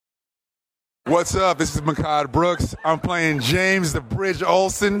What's up? This is Mehcad Brooks. I'm playing James the Bridge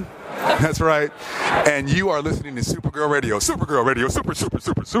Olsen. That's right. And you are listening to Supergirl Radio. Supergirl Radio.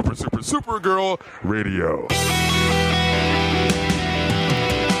 Supergirl Radio.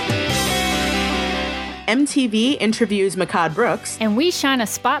 MTV interviews Mehcad Brooks. And we shine a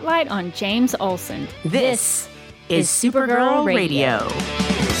spotlight on James Olsen. This is Supergirl Radio.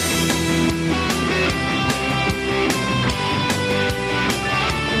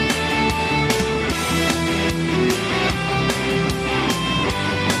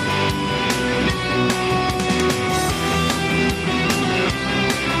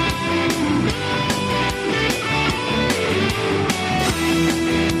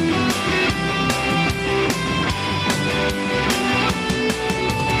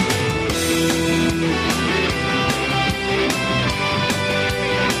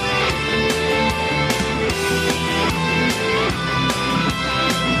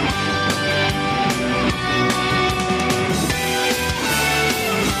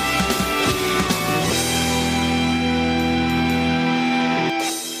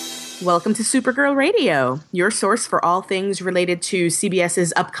 Welcome to Supergirl Radio, your source for all things related to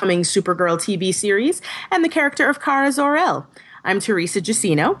CBS's upcoming Supergirl TV series and the character of Kara Zor-El. I'm Teresa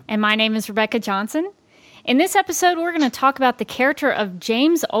Giacino. And my name is Rebecca Johnson. In this episode, we're going to talk about the character of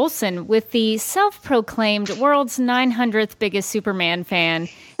James Olsen with the self-proclaimed world's 900th biggest Superman fan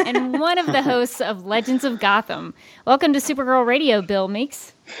and one of the hosts of Legends of Gotham. Welcome to Supergirl Radio, Bill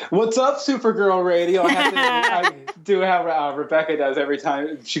Meeks. What's up, Supergirl Radio? I do how Rebecca does every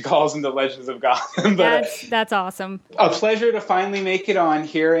time she calls into Legends of Gotham. But, that's awesome. A pleasure to finally make it on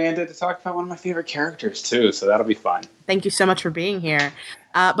here and to talk about one of my favorite characters, too. So that'll be fun. Thank you so much for being here.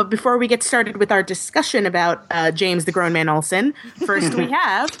 But before we get started with our discussion about James the Grown Man Olsen, first we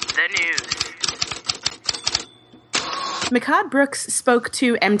have the news. Mehcad Brooks spoke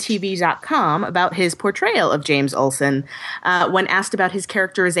to MTV.com about his portrayal of James Olsen. When asked about his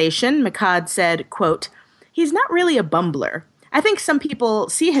characterization, Mehcad said, quote, "He's not really a bumbler. I think some people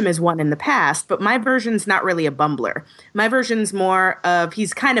see him as one in the past, but my version's not really a bumbler. My version's more of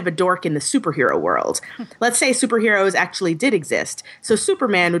he's kind of a dork in the superhero world. Let's say superheroes actually did exist. So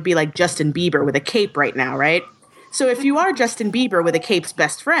Superman would be like Justin Bieber with a cape right now, right? So if you are Justin Bieber with a cape's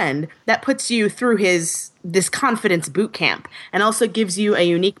best friend, that puts you through this confidence boot camp and also gives you a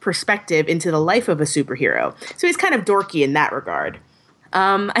unique perspective into the life of a superhero. So he's kind of dorky in that regard."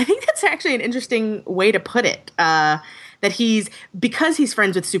 I think that's actually an interesting way to put it. That because he's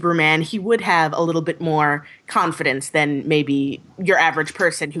friends with Superman, he would have a little bit more confidence than maybe your average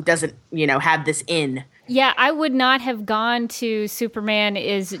person who doesn't, have this in. Yeah, I would not have gone to Superman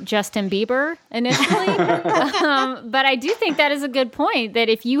is Justin Bieber initially. But I do think that is a good point, that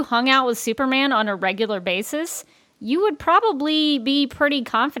if you hung out with Superman on a regular basis, you would probably be pretty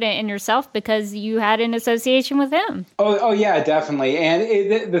confident in yourself because you had an association with him. Oh yeah, definitely.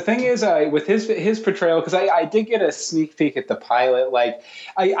 And the thing is, with his portrayal, because I did get a sneak peek at the pilot, like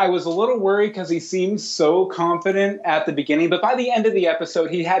I was a little worried because he seemed so confident at the beginning, but by the end of the episode,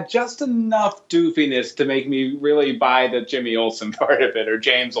 he had just enough doofiness to make me really buy the Jimmy Olsen part of it, or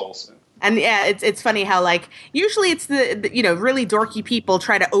James Olsen. And yeah, it's funny how usually it's the really dorky people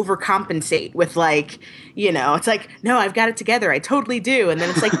try to overcompensate with it's like, no, I've got it together, I totally do, and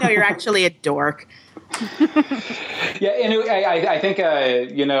then it's like, no, you're actually a dork. Yeah, and I think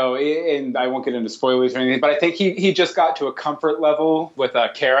and I won't get into spoilers or anything, but I think he just got to a comfort level with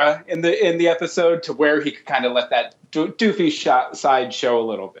Kara in the episode to where he could kind of let that doofy side show a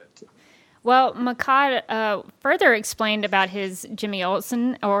little bit. Well, Mehcad further explained about his Jimmy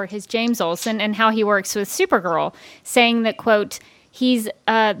Olsen, or his James Olsen, and how he works with Supergirl, saying that, quote, he's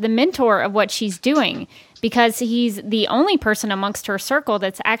the mentor of what she's doing because he's the only person amongst her circle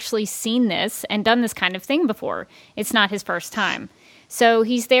that's actually seen this and done this kind of thing before. It's not his first time. So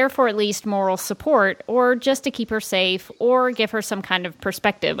he's there for at least moral support, or just to keep her safe, or give her some kind of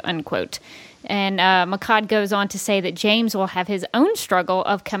perspective, unquote. And Mehcad goes on to say that James will have his own struggle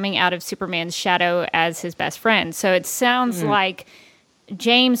of coming out of Superman's shadow as his best friend. So it sounds like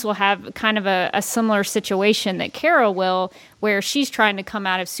James will have kind of a similar situation that Kara will, where she's trying to come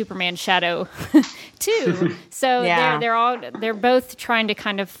out of Superman's shadow too. So yeah. they're both trying to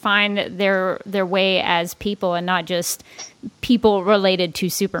kind of find their way as people and not just people related to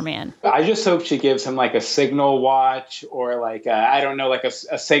Superman. I just hope she gives him like a Signal watch or like a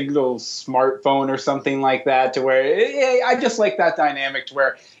Signal smartphone or something like that, to where I just like that dynamic to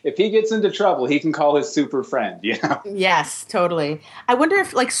where if he gets into trouble, he can call his super friend, Yes, totally. I wonder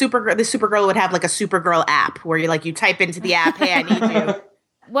if like the Supergirl would have like a Supergirl app where you type into the app, hey, I need you.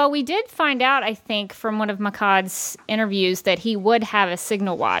 Well, we did find out, I think, from one of Makad's interviews that he would have a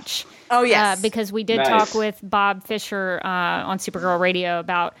signal watch. Oh, yes. Because we did talk with Bob Fisher on Supergirl Radio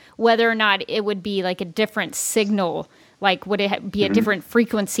about whether or not it would be like a different signal. Like, would it be a different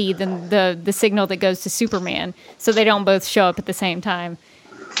frequency than the signal that goes to Superman, so they don't both show up at the same time?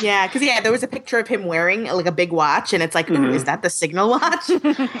 Yeah, because there was a picture of him wearing like a big watch, and it's like, ooh, is that the signal watch?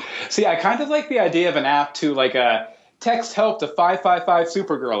 See, I kind of like the idea of an app to like a text help to 555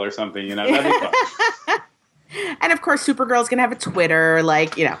 Supergirl or something. You know, that'd be fun. And of course, Supergirl's gonna have a Twitter,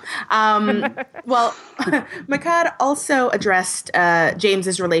 like, you know. Well, Makad also addressed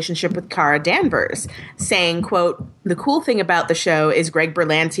James's relationship with Kara Danvers, saying, quote, "The cool thing about the show is Greg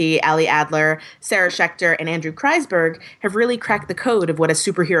Berlanti, Ali Adler, Sarah Schechter, and Andrew Kreisberg have really cracked the code of what a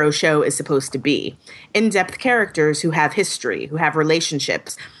superhero show is supposed to be. In-depth characters who have history, who have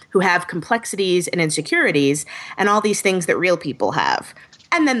relationships, who have complexities and insecurities, and all these things that real people have.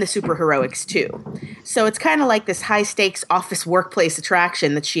 And then the superheroics, too. So it's kind of like this high-stakes office workplace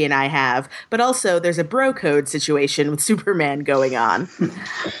attraction that she and I have, but also there's a bro code situation with Superman going on."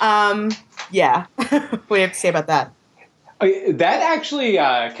 Yeah. What do you have to say about that? That actually,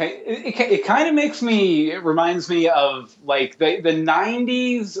 it kind of it reminds me of like the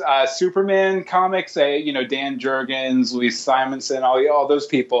 90s Superman comics, Dan Jurgens, Louise Simonson, all those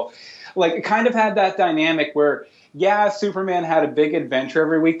people. Like, it kind of had that dynamic where, yeah, Superman had a big adventure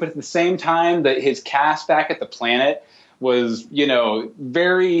every week, but at the same time, his cast back at the planet was,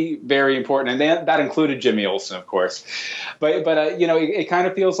 very, very important. And that included Jimmy Olsen, of course. But it kind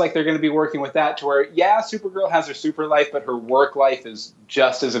of feels like they're going to be working with that to where, yeah, Supergirl has her super life, but her work life is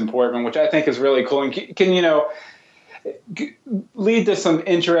just as important, which I think is really cool. And can lead to some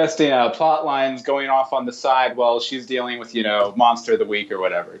interesting plot lines going off on the side while she's dealing with, Monster of the Week or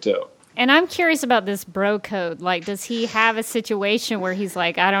whatever, too. And I'm curious about this bro code. Like, does he have a situation where he's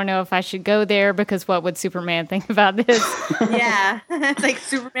like, I don't know if I should go there because what would Superman think about this? Yeah. It's like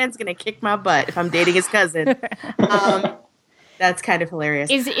Superman's going to kick my butt if I'm dating his cousin. That's kind of hilarious.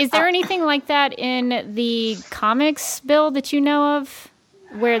 Is there anything like that in the comics, Bill, that you know of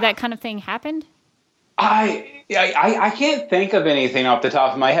where that kind of thing happened? I can't think of anything off the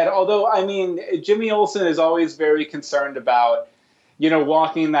top of my head. Although, I mean, Jimmy Olsen is always very concerned about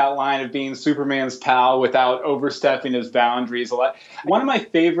walking that line of being Superman's pal without overstepping his boundaries a lot. One of my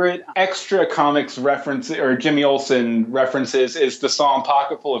favorite extra comics references, or Jimmy Olsen references, is the song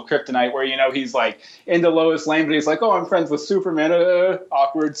Pocketful of Kryptonite, where, he's like into Lois Lane, but he's like, oh, I'm friends with Superman,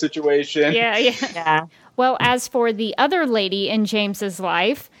 awkward situation. Yeah. Well, as for the other lady in James's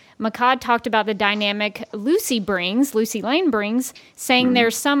life, Makad talked about the dynamic Lucy Lane brings, saying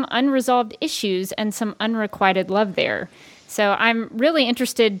there's some unresolved issues and some unrequited love there. So I'm really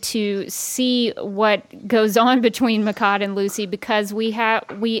interested to see what goes on between Makad and Lucy, because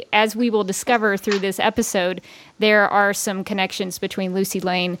as we will discover through this episode, there are some connections between Lucy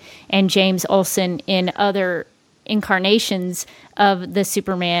Lane and James Olsen in other incarnations of the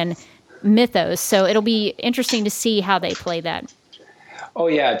Superman mythos. So it'll be interesting to see how they play that. Oh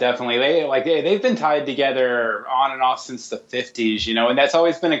yeah, definitely. They've been tied together on and off since the 50s, and that's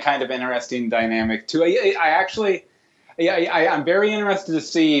always been a kind of interesting dynamic too. I'm very interested to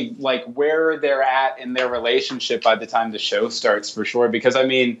see like where they're at in their relationship by the time the show starts, for sure. Because I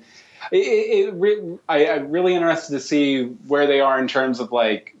mean, I'm really interested to see where they are in terms of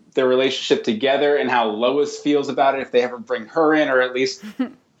like their relationship together and how Lois feels about it, if they ever bring her in or at least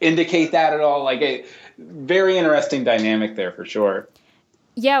indicate that at all. Like a very interesting dynamic there, for sure.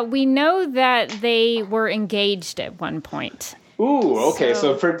 Yeah, we know that they were engaged at one point. Ooh, okay,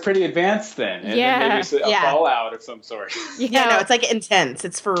 so pretty advanced then. And then maybe a fallout of some sort. Yeah, no, it's like intense.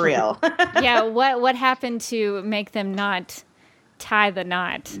 It's for real. Yeah, what happened to make them not tie the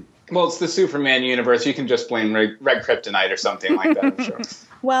knot? Well, it's the Superman universe. You can just blame Red Kryptonite or something like that, I'm sure.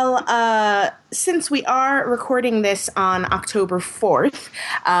 Well, since we are recording this on October 4th,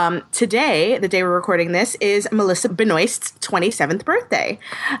 today, the day we're recording this, is Melissa Benoist's 27th birthday.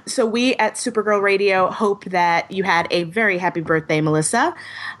 So we at Supergirl Radio hope that you had a very happy birthday, Melissa.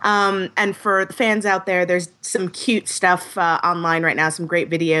 And for the fans out there, there's some cute stuff online right now, some great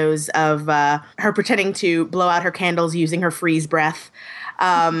videos of her pretending to blow out her candles using her freeze breath.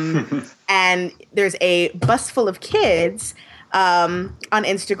 And there's a bus full of kids on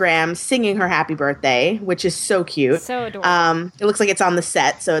Instagram singing her happy birthday, which is so cute. So adorable. It looks like it's on the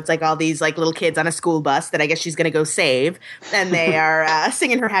set, so it's like all these like little kids on a school bus that I guess she's going to go save, and they are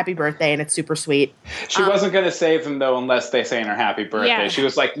singing her happy birthday, and it's super sweet. She wasn't going to save them, though, unless they sang her happy birthday. Yeah. She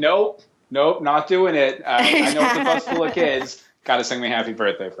was like, nope, not doing it. I know it's a bus full of kids. Gotta sing me happy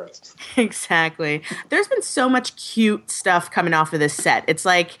birthday first. Exactly. There's been so much cute stuff coming off of this set. It's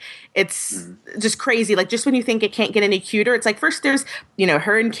like, it's just crazy. Like, just when you think it can't get any cuter, it's like, first there's,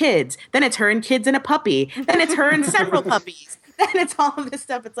 her and kids. Then it's her and kids and a puppy. Then it's her and several puppies. Then it's all of this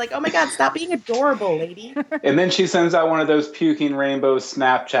stuff. It's like, oh my God, stop being adorable, lady. And then she sends out one of those puking rainbow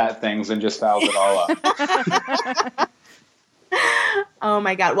Snapchat things and just fouls it all up. Oh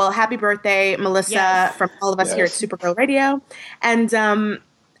my God. Well, happy birthday, Melissa, from all of us here at Supergirl Radio. And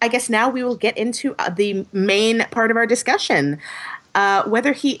I guess now we will get into the main part of our discussion.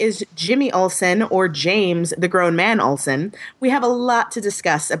 Whether he is Jimmy Olsen or James, the grown man Olsen, we have a lot to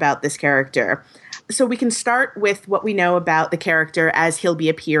discuss about this character. So we can start with what we know about the character as he'll be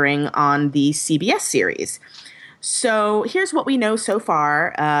appearing on the CBS series. So here's what we know so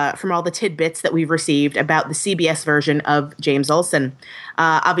far from all the tidbits that we've received about the CBS version of James Olsen.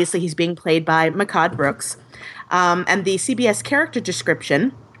 Obviously, he's being played by Mehcad Brooks. And the CBS character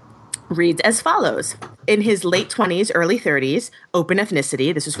description reads as follows. In his late 20s, early 30s, open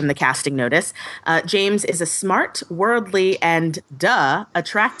ethnicity, this is from the casting notice, James is a smart, worldly, and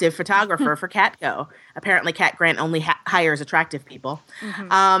attractive photographer for Catco. Apparently, Cat Grant only hires attractive people.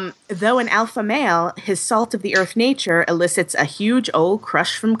 Though an alpha male, his salt-of-the-earth nature elicits a huge old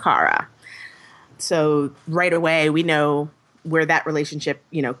crush from Kara. So right away, we know where that relationship,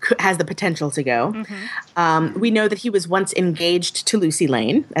 has the potential to go. We know that he was once engaged to Lucy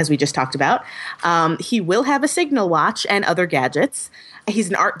Lane, as we just talked about. He will have a signal watch and other gadgets. He's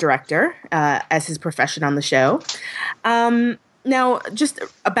an art director, as his profession on the show. Now, just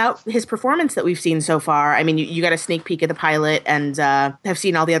about his performance that we've seen so far, I mean, you got a sneak peek of the pilot and have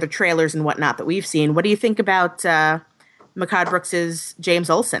seen all the other trailers and whatnot that we've seen. What do you think about Mehcad Brooks's James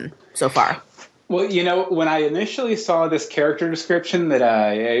Olsen so far? Well, when I initially saw this character description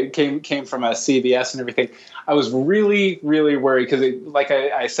that came from a CBS and everything, I was really, really worried because, like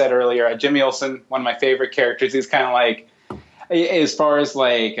I said earlier, Jimmy Olsen, one of my favorite characters, he's kind of like, as far as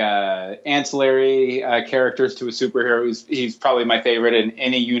like ancillary characters to a superhero, he's probably my favorite in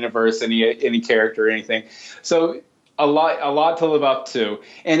any universe, any character, or anything. So a lot to live up to.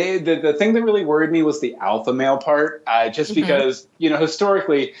 And the thing that really worried me was the alpha male part, just because,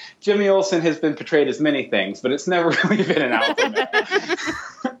 historically, Jimmy Olsen has been portrayed as many things, but it's never really been an alpha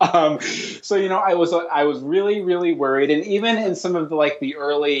male. So, I was really, really worried. And even in some of the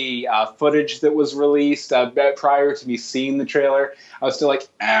early footage that was released prior to me seeing the trailer, I was still like,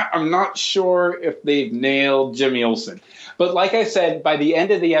 I'm not sure if they've nailed Jimmy Olsen. But like I said, by the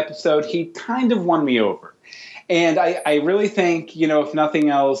end of the episode, he kind of won me over. And I really think, if nothing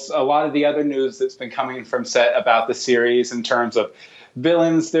else, a lot of the other news that's been coming from set about the series in terms of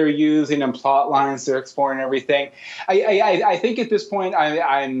villains they're using and plot lines they're exploring and everything, I think at this point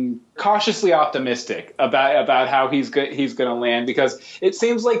I'm cautiously optimistic about how he's going to land, because it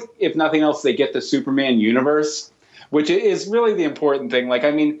seems like, if nothing else, they get the Superman universe, which is really the important thing.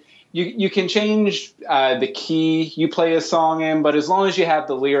 You can change the key you play a song in, but as long as you have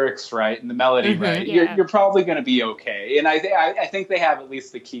the lyrics right and the melody right, you're probably going to be okay. And I think they have at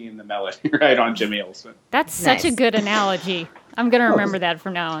least the key and the melody right on Jimmy Olsen. That's such a good analogy. I'm going to remember that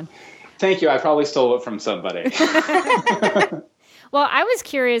from now on. Thank you. I probably stole it from somebody. Well, I was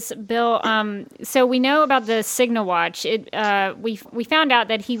curious, Bill. So we know about the Signal Watch. We found out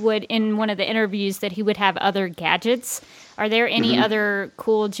that he would, in one of the interviews, that he would have other gadgets. Are there any other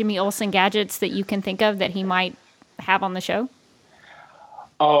cool Jimmy Olsen gadgets that you can think of that he might have on the show?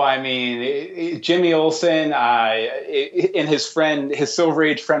 Oh, I mean, Jimmy Olsen and his Silver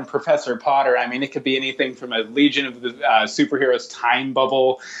Age friend, Professor Potter. I mean, it could be anything from a Legion of the Superheroes time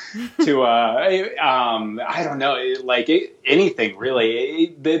bubble to, I don't know, anything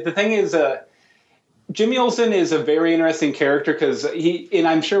really. The thing is, Jimmy Olsen is a very interesting character because and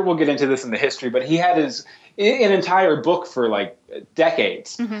I'm sure we'll get into this in the history, but he had an entire book for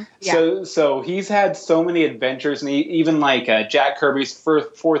decades. So he's had so many adventures, and even Jack Kirby's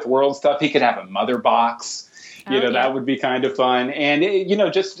Fourth World stuff, he could have a mother box. That would be kind of fun. And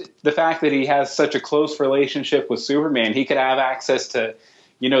just the fact that he has such a close relationship with Superman, he could have access to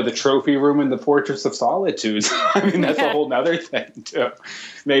the trophy room in the Fortress of Solitude. I mean, that's a whole nother thing too.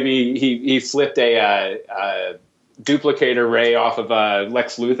 Maybe he slipped a duplicator ray off of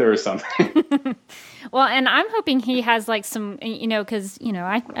Lex Luthor or something. Well, and I'm hoping he has some, because,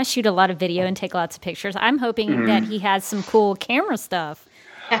 I shoot a lot of video and take lots of pictures. I'm hoping that he has some cool camera stuff.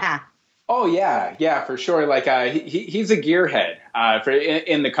 Oh, yeah, for sure. He's a gearhead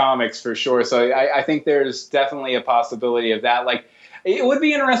in the comics for sure. So I think there's definitely a possibility of that. It would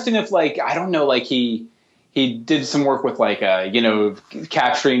be interesting if, I don't know, he he did some work with like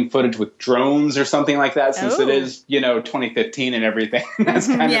capturing footage with drones or something like that, since it is 2015 and everything. That's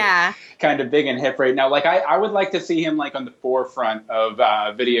kind of big and hip right now. Like I would like to see him like on the forefront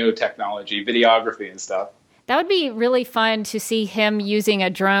of video technology, videography and stuff. That would be really fun to see him using a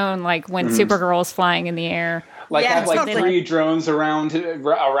drone, like when Supergirl's flying in the air. Like have like 3 drones around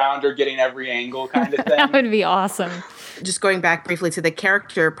her, getting every angle, kind of thing. That would be awesome. Just going back briefly to the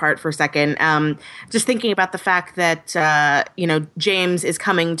character part for a second, just thinking about the fact that, James is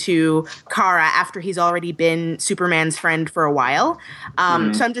coming to Kara after he's already been Superman's friend for a while.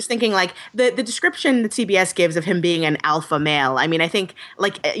 So I'm just thinking, like, the description that CBS gives of him being an alpha male, I mean, I think,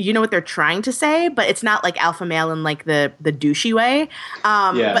 like, you know what they're trying to say, but it's not like alpha male in, like, the douchey way,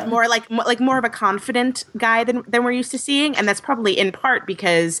 but more like more of a confident guy than we're used to seeing. And that's probably in part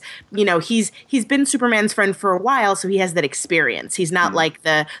because, he's been Superman's friend for a while, so he has that experience. He's not like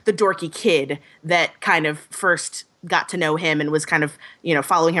the dorky kid that kind of first got to know him and was kind of,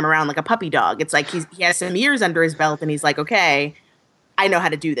 following him around like a puppy dog. It's like he has some years under his belt and he's like, okay, I know how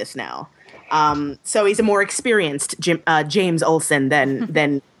to do this now. So he's a more experienced James Olsen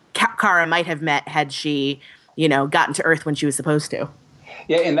than Kara might have met had she, gotten to Earth when she was supposed to.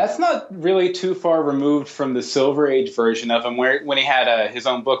 Yeah, and that's not really too far removed from the Silver Age version of him, when he had his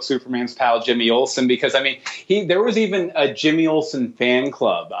own book, Superman's Pal, Jimmy Olsen, because, I mean, there was even a Jimmy Olsen fan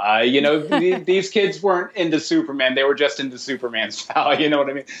club. These kids weren't into Superman. They were just into Superman's Pal, you know what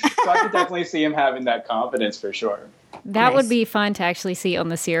I mean? So I could definitely see him having that confidence for sure. That would be fun to actually see on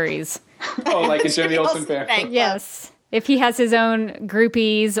the series. Oh, like a Jimmy Olsen fan club. Yes. If he has his own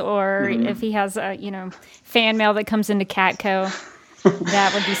groupies or if he has, fan mail that comes into Catco.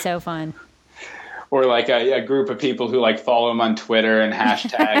 That would be so fun. Or like a group of people who like follow him on Twitter and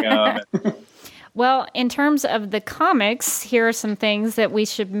hashtag him. Well, in terms of the comics, here are some things that we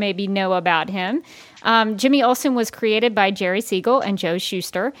should maybe know about him. Jimmy Olsen was created by Jerry Siegel and Joe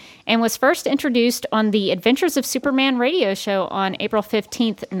Shuster and was first introduced on the Adventures of Superman radio show on April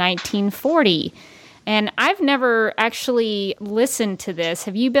 15th, 1940. And I've never actually listened to this.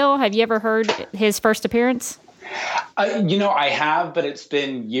 Have you, Bill? Have you ever heard his first appearance? I have, but it's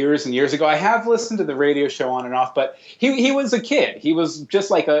been years and years ago. I have listened to the radio show on and off, but he was a kid. He was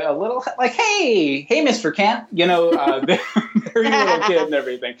just like a little, like, hey, Mr. Kent, very little kid and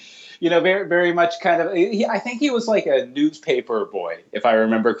everything. Very, very much kind of, I think he was like a newspaper boy, if I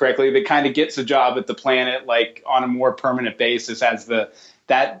remember correctly, that kind of gets a job at the Planet, like on a more permanent basis as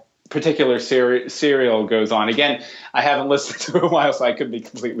that particular serial goes on. Again, I haven't listened to it in a while, so I could be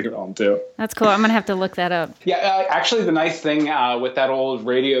completely wrong too. That's cool. I'm going to have to look that up. Yeah, actually the nice thing with that old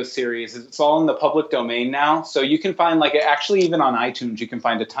radio series is it's all in the public domain now. So you can find, like, actually even on iTunes, you can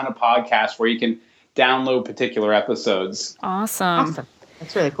find a ton of podcasts where you can download particular episodes. Awesome.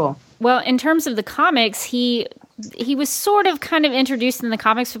 That's really cool. Well, in terms of the comics, he was sort of kind of introduced in the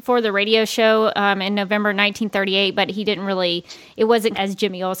comics before the radio show in November 1938, but it wasn't as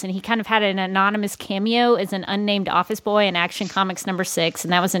Jimmy Olsen. He kind of had an anonymous cameo as an unnamed office boy in Action Comics #6,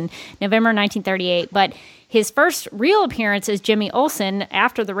 and that was in November 1938. But his first real appearance as Jimmy Olsen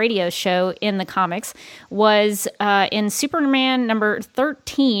after the radio show in the comics was in Superman number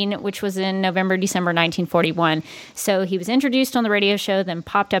 13, which was in December 1941. So he was introduced on the radio show, then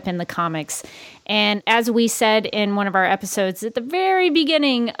popped up in the comics. And as we said in one of our episodes at the very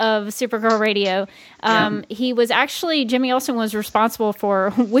beginning of Supergirl Radio, Jimmy Olsen was responsible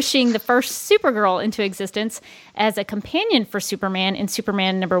for wishing the first Supergirl into existence as a companion for Superman in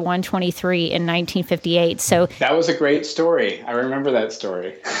Superman number 123 in 1958. So that was a great story. I remember that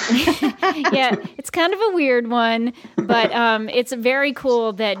story. Yeah, it's kind of a weird one, but it's very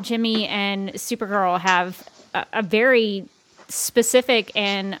cool that Jimmy and Supergirl have a very specific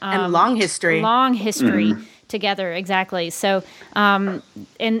and long history together. Exactly. So, and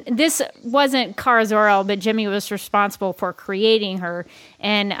this wasn't Kara Zor-El, but Jimmy was responsible for creating her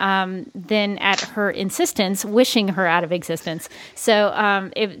and then at her insistence, wishing her out of existence.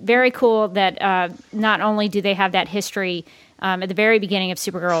 So very cool that not only do they have that history at the very beginning of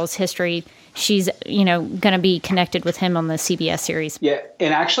Supergirl's history, she's, going to be connected with him on the CBS series. Yeah,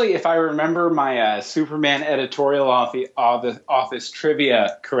 and actually, if I remember my Superman editorial office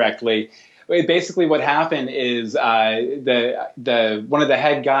trivia correctly, basically what happened is the one of the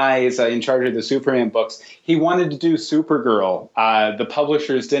head guys in charge of the Superman books, he wanted to do Supergirl. The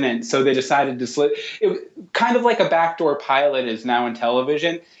publishers didn't, so they decided to split. It kind of like a backdoor pilot is now in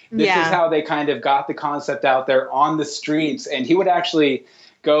television. This is how they kind of got the concept out there on the streets, and he would actually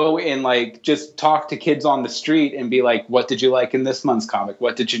go and like just talk to kids on the street and be like, what did you like in this month's comic?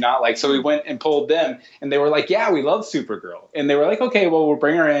 What did you not like? So we went and pulled them, and they were like, yeah, we love Supergirl. And they were like, okay, well, we'll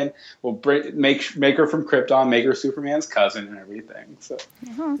bring her in. We'll make her from Krypton, make her Superman's cousin and everything. So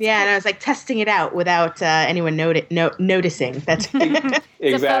yeah, and I was like testing it out without anyone noticing. That's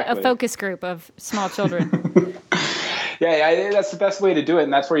exactly a focus group of small children. Yeah, that's the best way to do it,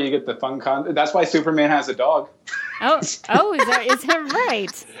 and that's where you get the fun content. That's why Superman has a dog. Oh, is that right?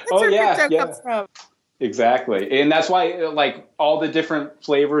 That's where Krypton comes from. Exactly, and that's why like all the different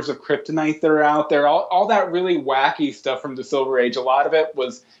flavors of kryptonite that are out there, all that really wacky stuff from the Silver Age. A lot of it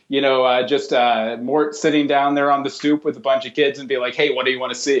was, just Mort sitting down there on the stoop with a bunch of kids and be like, "Hey, what do you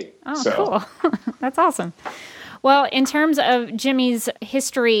want to see?" Oh, cool! That's awesome. Well, in terms of Jimmy's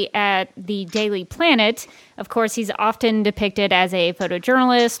history at the Daily Planet, of course, he's often depicted as a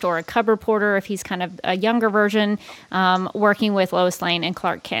photojournalist or a cub reporter if he's kind of a younger version, working with Lois Lane and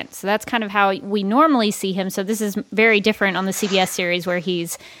Clark Kent. So that's kind of how we normally see him. So this is very different on the CBS series where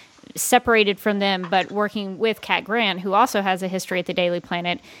he's separated from them, but working with Cat Grant, who also has a history at the Daily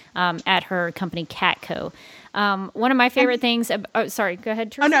Planet at her company Catco. One of my favorite things. Sorry, go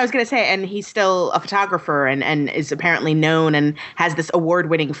ahead, Teresa. Oh no, I was going to say, and he's still a photographer and is apparently known and has this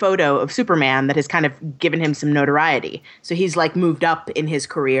award-winning photo of Superman that has kind of given him some notoriety. So he's like moved up in his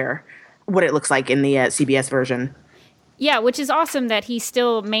career, what it looks like in the CBS version. Yeah, which is awesome that he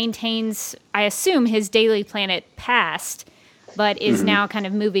still maintains, I assume, his Daily Planet past, but is now kind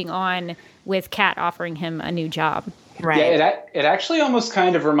of moving on with Cat offering him a new job. Right. Yeah, it actually almost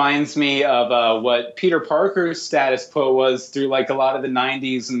kind of reminds me of what Peter Parker's status quo was through like a lot of the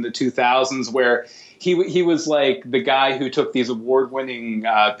 90s and the 2000s, where he was like the guy who took these award-winning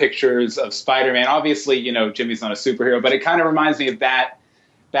pictures of Spider-Man. Obviously, Jimmy's not a superhero, but it kind of reminds me of that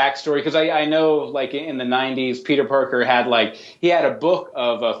backstory, because I know like in the 90s Peter Parker had a book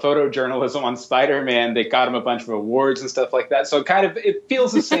of photojournalism on Spider-Man that got him a bunch of awards and stuff like that, so it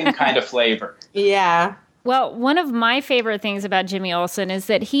feels the same kind of flavor. Yeah. Well, one of my favorite things about Jimmy Olsen is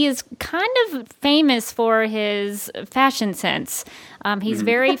that he is kind of famous for his fashion sense. He's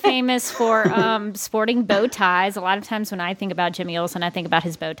very famous for sporting bow ties. A lot of times when I think about Jimmy Olsen, I think about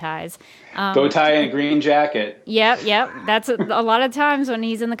his bow ties. Bow tie and a green jacket. Yep. That's a lot of times when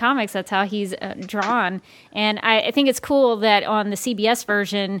he's in the comics, that's how he's drawn. And I think it's cool that on the CBS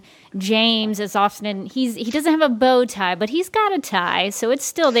version, James is often he doesn't have a bow tie, but he's got a tie, so it's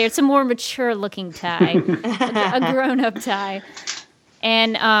still there. It's a more mature looking tie, a grown up tie.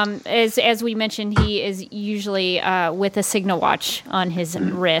 And as we mentioned, he is usually with a signal watch on his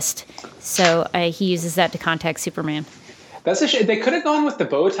wrist, so he uses that to contact Superman. That's a shame. They could have gone with the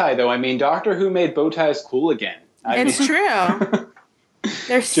bow tie, though. I mean, Doctor Who made bow ties cool again. It's true.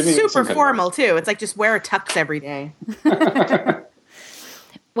 They're super formal, too. It's like just wear a tux every day.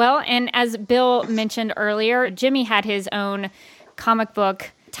 Well, and as Bill mentioned earlier, Jimmy had his own comic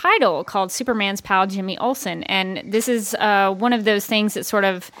book title called Superman's Pal Jimmy Olsen, and this is one of those things that sort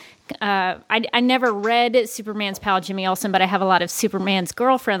of I never read Superman's Pal Jimmy Olsen, but I have a lot of Superman's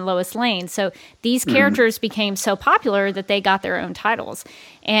girlfriend Lois Lane, so these characters became so popular that they got their own titles.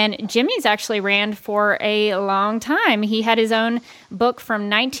 And Jimmy's actually ran for a long time. He had his own book from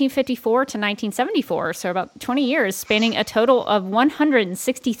 1954 to 1974, so about 20 years, spanning a total of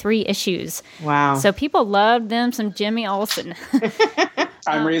 163 issues. Wow. So people loved them some Jimmy Olsen.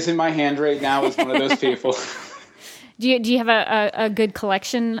 I'm raising my hand right now as one of those people. Do you have a good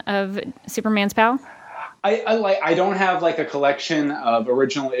collection of Superman's Pal? I don't have like a collection of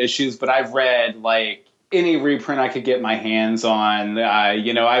original issues, but I've read like any reprint I could get my hands on.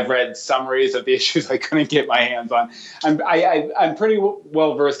 I've read summaries of the issues I couldn't get my hands on. I'm pretty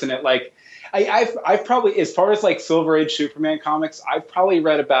well versed in it. Like I've probably, as far as like Silver Age Superman comics, I've probably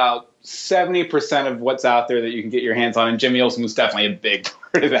read about 70% of what's out there that you can get your hands on, and Jimmy Olsen was definitely a big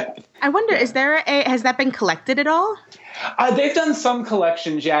part of that. I wonder, has that been collected at all? They've done some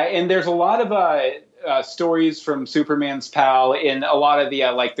collections, yeah, and there's a lot of stories from Superman's Pal in a lot of the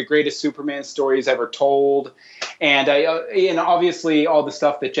the greatest Superman stories ever told, and obviously all the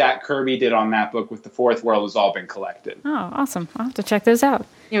stuff that Jack Kirby did on that book with the Fourth World has all been collected. Oh, awesome! I'll have to check those out.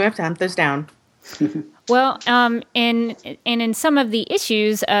 Yeah, we have to hunt those down. Well, in some of the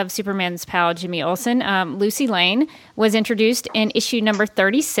issues of Superman's Pal Jimmy Olsen, Lucy Lane was introduced in issue number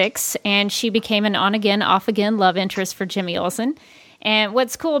 36, and she became an on-again, off-again love interest for Jimmy Olsen. And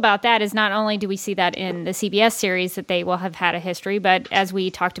what's cool about that is not only do we see that in the CBS series that they will have had a history, but as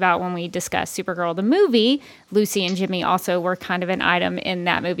we talked about when we discussed Supergirl the movie, Lucy and Jimmy also were kind of an item in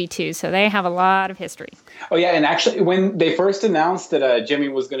that movie too. So they have a lot of history. Oh yeah, and actually when they first announced that Jimmy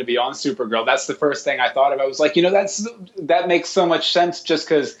was going to be on Supergirl, that's the first thing I thought of. I was like, that makes so much sense, just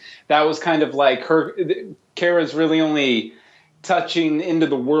because that was kind of like Kara's really only touching into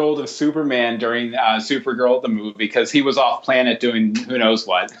the world of Superman during Supergirl the movie, because he was off planet doing who knows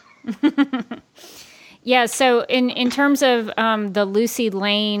what. Yeah, so in terms of the Lucy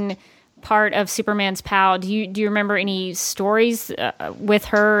Lane part of Superman's pal, do you remember any stories with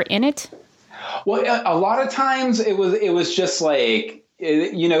her in it? Well, a lot of times it was just like,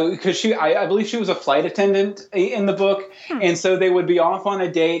 because I believe she was a flight attendant in the book. And so they would be off on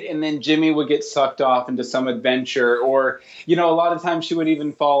a date, and then Jimmy would get sucked off into some adventure, or, a lot of times she would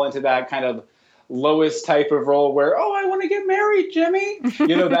even fall into that kind of Lois type of role where, oh, I want to get married, Jimmy,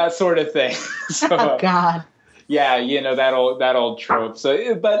 that sort of thing. So, Oh, God. Yeah, that old trope.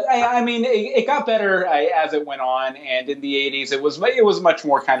 So, but I mean, it got better as it went on, and in the 80s, it was much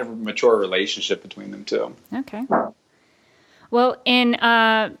more kind of a mature relationship between them two. Okay. Well, in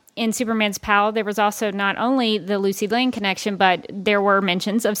Superman's pal, there was also not only the Lucy Lane connection, but there were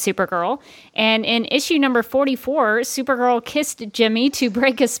mentions of Supergirl. And in issue number 44, Supergirl kissed Jimmy to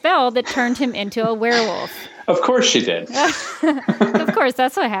break a spell that turned him into a werewolf. Of course she did. Of course,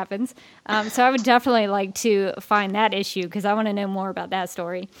 that's what happens. So I would definitely like to find that issue, because I want to know more about that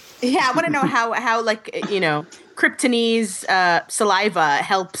story. Yeah, I want to know how Kryptonese saliva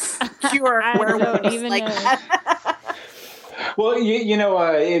helps cure werewolves like that. Well,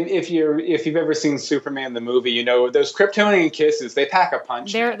 if you've ever seen Superman the movie, those Kryptonian kisses, they pack a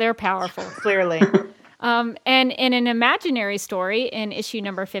punch. They're powerful. Clearly. And in an imaginary story in issue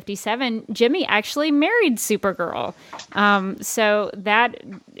number 57, Jimmy actually married Supergirl. So that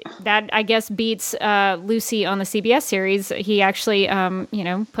I guess beats Lucy on the CBS series. He actually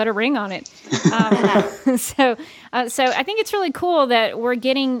put a ring on it. So I think it's really cool that we're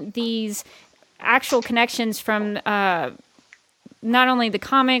getting these actual connections from not only the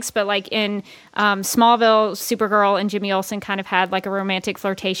comics, but like in Smallville, Supergirl and Jimmy Olsen kind of had like a romantic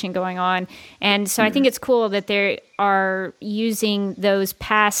flirtation going on. And so I think it's cool that they are using those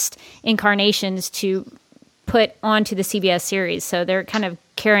past incarnations to put onto the CBS series. So they're kind of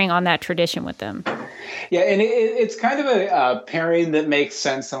carrying on that tradition with them. Yeah, and it's kind of a pairing that makes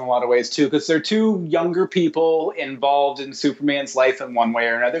sense in a lot of ways, too, because they're two younger people involved in Superman's life in one way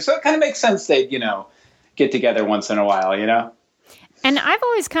or another. So it kind of makes sense they'd, get together once in a while, And I've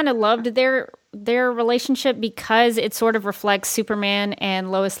always kind of loved their relationship, because it sort of reflects Superman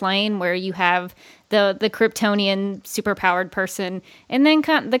and Lois Lane, where you have the Kryptonian superpowered person, and then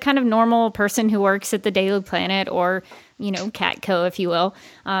the kind of normal person who works at the Daily Planet, or Catco, if you will.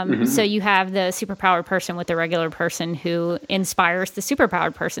 So you have the superpowered person with the regular person who inspires the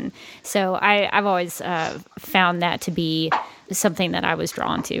superpowered person. So I've always found that to be something that I was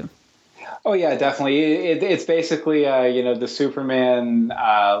drawn to. Oh yeah, definitely. It's basically the Superman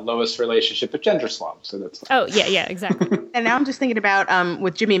Lois relationship, but gender swap. So that's. Oh yeah, exactly. And now I'm just thinking about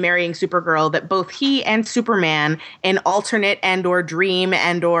with Jimmy marrying Supergirl, that both he and Superman in alternate and or dream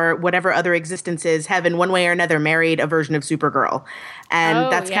and or whatever other existences have in one way or another married a version of Supergirl,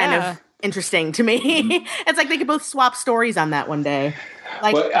 and that's kind of interesting to me. It's like they could both swap stories on that one day.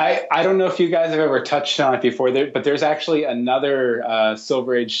 Like, well, I don't know if you guys have ever touched on it before, but there's actually another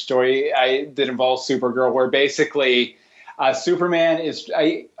Silver Age story that involves Supergirl, where basically Superman is,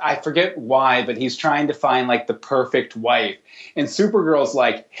 I forget why, but he's trying to find like the perfect wife. And Supergirl's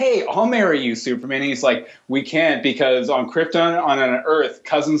like, hey, I'll marry you, Superman. And he's like, we can't, because on Krypton, on an Earth,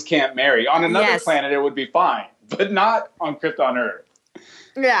 cousins can't marry. On another planet, it would be fine, but not on Krypton Earth.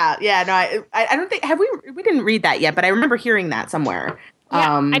 Yeah. No, I don't think, we didn't read that yet, but I remember hearing that somewhere.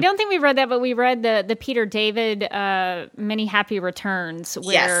 Yeah, I don't think we read that, but we read the Peter David Many Happy Returns,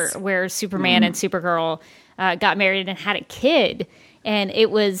 where Superman and Supergirl got married and had a kid, and it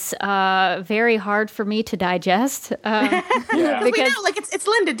was very hard for me to digest. Because we know, like it's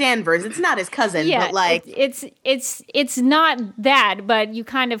Linda Danvers, it's not his cousin, but like it's not that, but you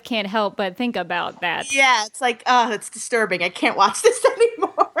kind of can't help but think about that. Yeah, it's like, oh, it's disturbing. I can't watch this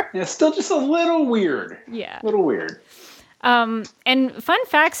anymore. Yeah, it's still just a little weird. Yeah, a little weird. And fun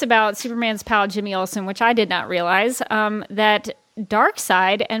facts about Superman's pal Jimmy Olsen, which I did not realize, that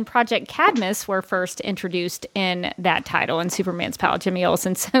Darkseid and Project Cadmus were first introduced in that title in Superman's pal Jimmy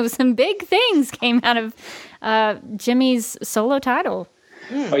Olsen. So some big things came out of Jimmy's solo title.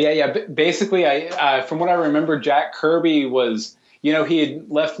 Oh yeah. Basically, from what I remember, Jack Kirby was, he had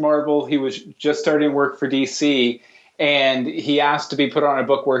left Marvel. He was just starting work for DC. and he asked to be put on a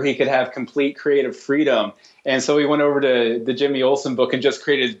book where he could have complete creative freedom. And so he went over to the Jimmy Olsen book and just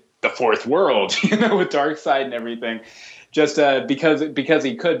created the Fourth World, with Darkseid and everything, just because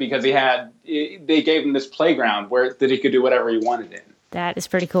he could, because they gave him this playground that he could do whatever he wanted in. That is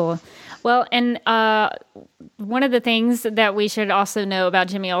pretty cool. Well, and one of the things that we should also know about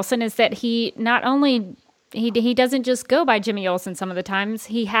Jimmy Olsen is that he not only he doesn't just go by Jimmy Olsen some of the times.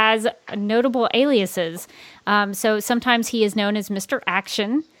 He has notable aliases. So sometimes he is known as Mr.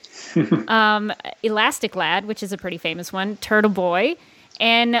 Action, Elastic Lad, which is a pretty famous one, Turtle Boy.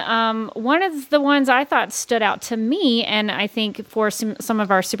 And one of the ones I thought stood out to me, and I think for some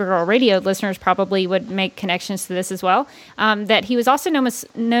of our Supergirl Radio listeners probably would make connections to this as well, that he was also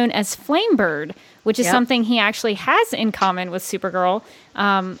known as Flamebird, which is something he actually has in common with Supergirl,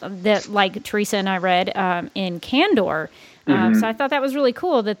 that like Teresa and I read in Kandor. So I thought that was really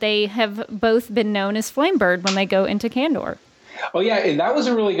cool that they have both been known as Flamebird when they go into Kandor. Oh, yeah, and that was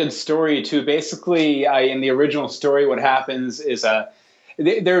a really good story, too. Basically, in the original story, what happens is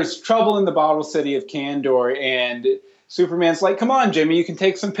there's trouble in the bottle city of Kandor, and Superman's like, come on, Jimmy, you can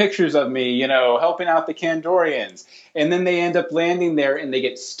take some pictures of me, helping out the Kandorians. And then they end up landing there and they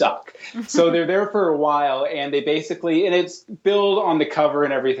get stuck. So they're there for a while, and they basically, and it's billed on the cover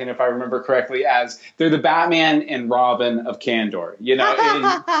and everything, if I remember correctly, as they're the Batman and Robin of Kandor,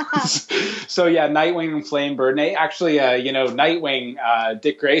 So yeah, Nightwing and Flamebird. And they actually, Nightwing,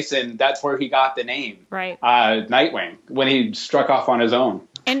 Dick Grayson, that's where he got the name. Right. Nightwing, when he struck off on his own.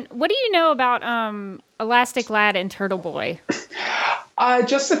 And what do you know about Elastic Lad and Turtle Boy?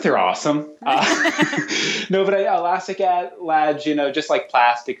 Just that they're awesome. No, but Elastic Lad, just like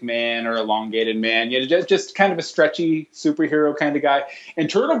Plastic Man or Elongated Man, just kind of a stretchy superhero kind of guy. And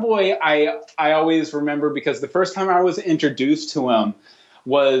Turtle Boy, I always remember because the first time I was introduced to him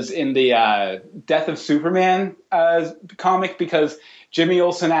was in the Death of Superman comic, because Jimmy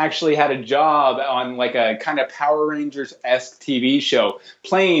Olsen actually had a job on like a kind of Power Rangers-esque TV show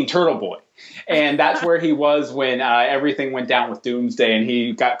playing Turtle Boy. And that's where he was when everything went down with Doomsday, and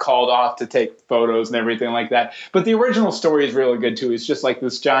he got called off to take photos and everything like that. But the original story is really good, too. It's just like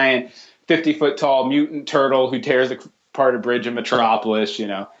this giant 50-foot-tall mutant turtle who tears apart a bridge in Metropolis,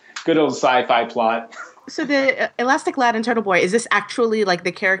 Good old sci-fi plot. So the Elastic Lad and Turtle Boy, is this actually like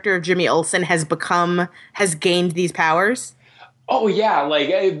the character of Jimmy Olsen has gained these powers? Oh, yeah.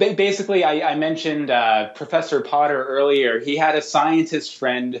 Like, basically, I mentioned Professor Potter earlier. He had a scientist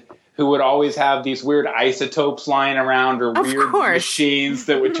friend who would always have these weird isotopes lying around, or weird machines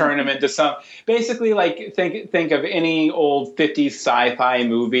that would turn him into some. Basically, like, think of any old 50s sci-fi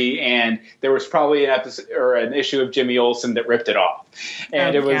movie, and there was probably an episode or an issue of Jimmy Olsen that ripped it off.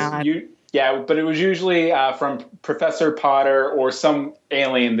 And it was but it was usually from Professor Potter or some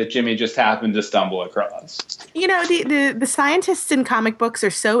alien that Jimmy just happened to stumble across. The scientists in comic books are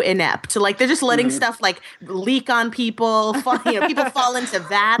so inept. Like, they're just letting stuff like leak on people. People fall into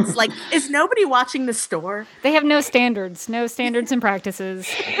vats. Like, is nobody watching the store? They have no standards and practices.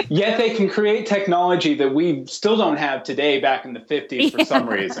 Yet they can create technology that we still don't have today back in the 50s for some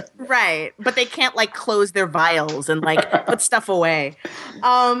reason. Right. But they can't like close their vials and like put stuff away.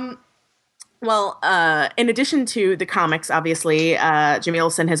 Well, in addition to the comics, obviously, Jimmy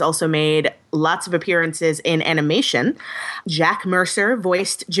Olsen has also made lots of appearances in animation. Jack Mercer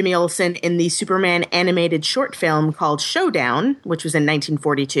voiced Jimmy Olsen in the Superman animated short film called Showdown, which was in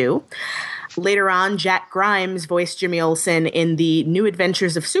 1942. Later on, Jack Grimes voiced Jimmy Olsen in the New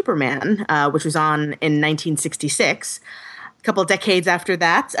Adventures of Superman, which was on in 1966. A couple of decades after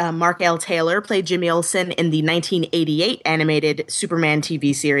that, Mark L. Taylor played Jimmy Olsen in the 1988 animated Superman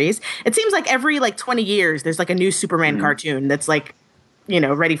TV series. It seems like every 20 years there's like a new Superman cartoon that's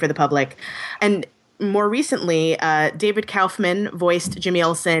ready for the public. And more recently, David Kaufman voiced Jimmy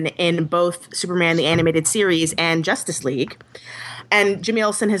Olsen in both Superman the Animated Series and Justice League. And Jimmy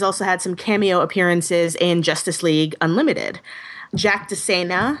Olsen has also had some cameo appearances in Justice League Unlimited. Jack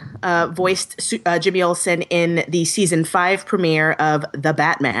DeSena voiced Jimmy Olsen in the season 5 premiere of The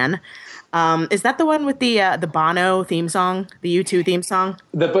Batman. Is that the one with the Bono theme song, the U2 theme song?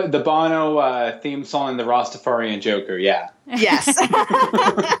 The Bono theme song and the Rastafarian Joker, yeah. Yes.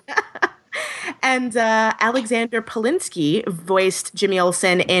 And Alexander Polinsky voiced Jimmy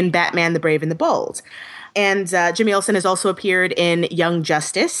Olsen in Batman the Brave and the Bold. And Jimmy Olsen has also appeared in Young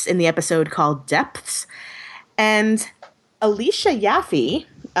Justice in the episode called Depths. And Alicia Yaffe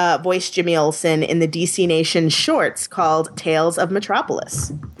voiced Jimmy Olsen in the DC Nation shorts called Tales of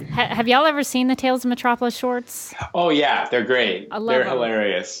Metropolis. Have y'all ever seen the Tales of Metropolis shorts? Oh yeah, they're great. They're them.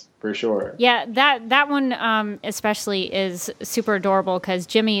 hilarious for sure. Yeah, that one especially is super adorable because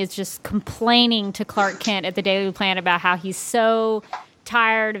Jimmy is just complaining to Clark Kent at the Daily Planet about how he's so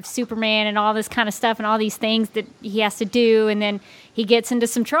tired of Superman and all this kind of stuff and all these things that he has to do, and then he gets into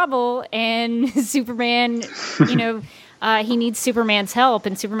some trouble and Superman, he needs Superman's help,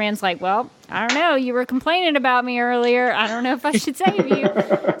 and Superman's like, well, I don't know, you were complaining about me earlier, I don't know if I should save you.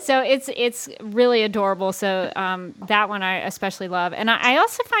 So it's really adorable. So that one I especially love, and I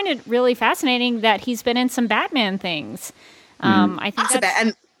also find it really fascinating that he's been in some Batman things. I think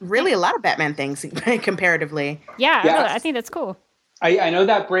and really a lot of Batman things comparatively. Yeah. I think that's cool. I know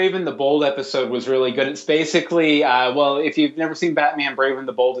that Brave and the Bold episode was really good. It's basically, if you've never seen Batman Brave and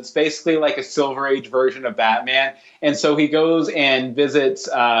the Bold, it's basically like a Silver Age version of Batman. And so he goes and visits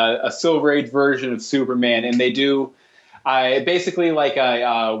a Silver Age version of Superman, and they do basically like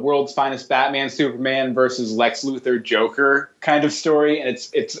a World's Finest Batman Superman versus Lex Luthor Joker kind of story. And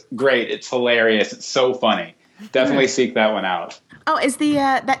it's great. It's hilarious. It's so funny. Definitely seek that one out. Oh, is the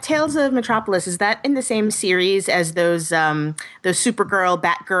that Tales of Metropolis, is that in the same series as those Supergirl,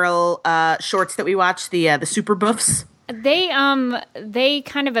 Batgirl shorts that we watched, the Super Buffs? They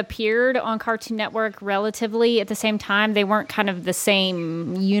kind of appeared on Cartoon Network relatively at the same time. They weren't kind of the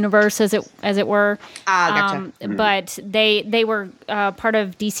same universe as it were. Gotcha. But they were part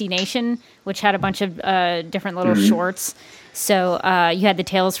of DC Nation, which had a bunch of different little shorts. So you had the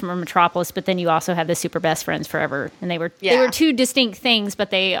Tales from Metropolis, but then you also had the Super Best Friends Forever, and they were two distinct things,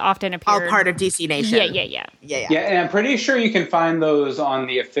 but they often appeared all part of DC Nation. Yeah. And I'm pretty sure you can find those on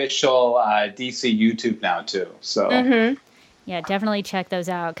the official DC YouTube now too. So yeah, definitely check those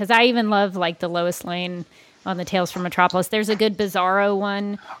out because I even love like the Lois Lane on the Tales from Metropolis. There's a good Bizarro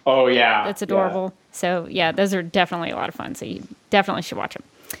one. Oh yeah, that's adorable. Yeah. So yeah, those are definitely a lot of fun. So you definitely should watch them.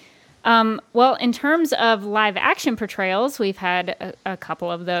 Well, in terms of live action portrayals, we've had a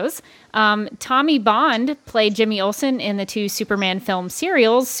couple of those. Tommy Bond played Jimmy Olsen in the two Superman film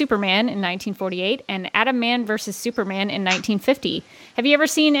serials, Superman in 1948 and Atom Man vs. Superman in 1950. Have you ever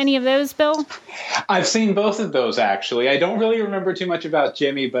seen any of those, Bill? I've seen both of those, actually. I don't really remember too much about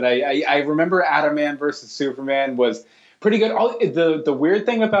Jimmy, but I remember Atom Man vs. Superman was pretty good. The weird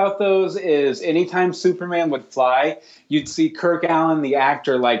thing about those is anytime Superman would fly, you'd see Kirk Allen, the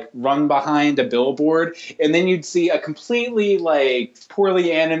actor, like run behind a billboard, and then you'd see a completely like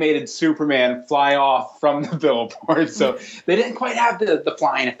poorly animated Superman fly off from the billboard. So they didn't quite have the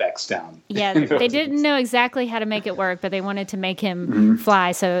flying effects down. Yeah, they didn't know exactly how to make it work, but they wanted to make him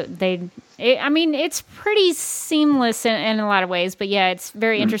fly. So it's pretty seamless in a lot of ways. But yeah, it's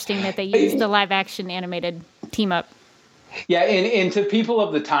very interesting that they used the live action animated team up. Yeah, and to people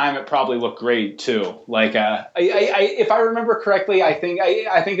of the time, it probably looked great too. Like, if I remember correctly, I think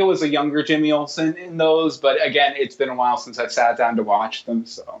it was a younger Jimmy Olsen in those. But again, it's been a while since I sat down to watch them.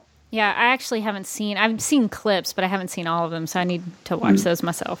 So yeah, I actually haven't seen. I've seen clips, but I haven't seen all of them. So I need to watch those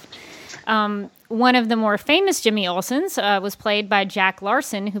myself. One of the more famous Jimmy Olsens was played by Jack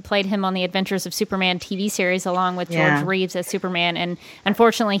Larson, who played him on the Adventures of Superman TV series, along with George Reeves as Superman. And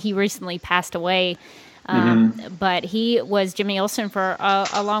unfortunately, he recently passed away. But he was Jimmy Olsen for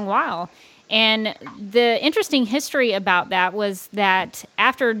a long while. And the interesting history about that was that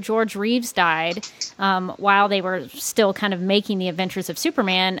after George Reeves died, while they were still kind of making the Adventures of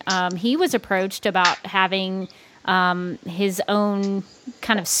Superman, he was approached about having his own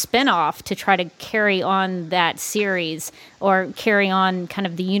kind of spin-off to try to carry on that series or carry on kind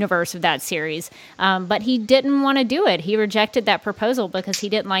of the universe of that series. But he didn't want to do it. He rejected that proposal because he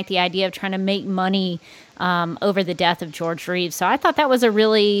didn't like the idea of trying to make money over the death of George Reeves. So I thought that was a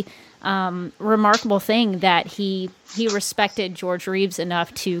really remarkable thing that he respected George Reeves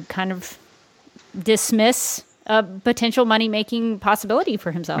enough to kind of dismiss a potential money-making possibility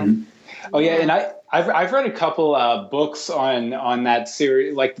for himself. Oh yeah, and I've read a couple books on that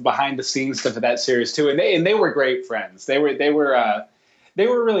series, like the behind the scenes stuff of that series too, and they were great friends. They were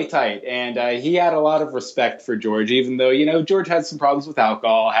really tight, and he had a lot of respect for George, even though George had some problems with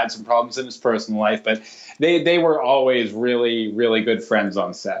alcohol, had some problems in his personal life, but they were always really, really good friends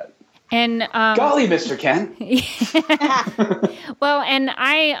on set. And golly, Mr. Ken. Well, and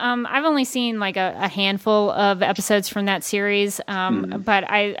I've only seen like a handful of episodes from that series, but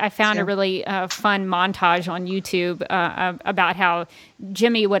I found a really fun montage on YouTube about how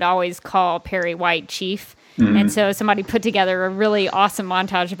Jimmy would always call Perry White Chief. And so somebody put together a really awesome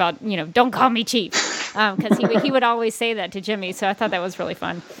montage about, don't call me Chief, because he would always say that to Jimmy. So I thought that was really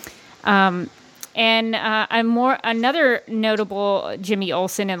fun. And another notable Jimmy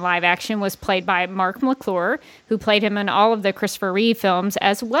Olsen in live action was played by Mark McClure, who played him in all of the Christopher Reeve films,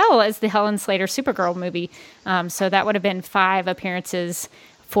 as well as the Helen Slater Supergirl movie. So that would have been 5 appearances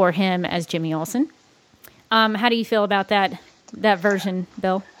for him as Jimmy Olsen. How do you feel about that version,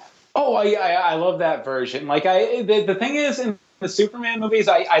 Bill? Oh, I love that version. Like, the thing is, in the Superman movies,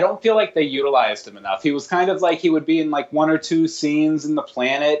 I don't feel like they utilized him enough. He was kind of like he would be in like 1 or 2 scenes in the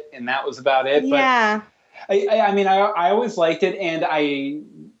planet, and that was about it. Yeah. But I always liked it, and I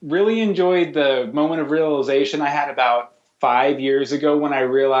really enjoyed the moment of realization I had about 5 years ago when I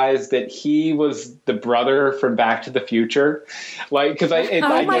realized that he was the brother from Back to the Future. Like, because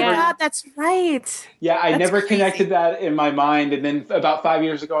God, that's right. Yeah, I That's never crazy. connected that in my mind, and then about 5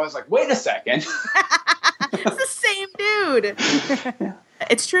 years ago, I was like, wait a second. It's the same dude.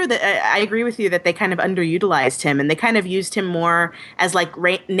 It's true that I agree with you that they kind of underutilized him, and they kind of used him more as like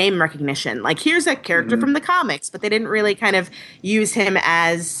name recognition. Like, here's a character from the comics, but they didn't really kind of use him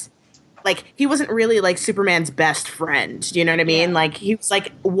as like, he wasn't really like Superman's best friend. Do you know what I mean? Yeah. Like, he was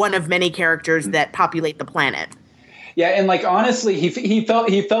like one of many characters that populate the planet. Yeah, and like honestly, he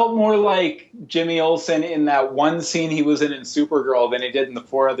felt more like Jimmy Olsen in that one scene he was in Supergirl than he did in the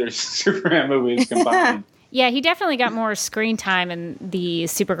 4 other Superman movies combined. Yeah, he definitely got more screen time in the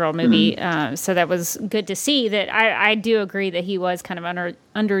Supergirl movie, so that was good to see. That I do agree that he was kind of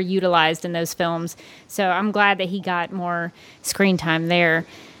underutilized in those films, so I'm glad that he got more screen time there.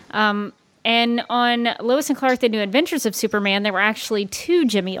 And on Lois and Clark: The New Adventures of Superman, there were actually 2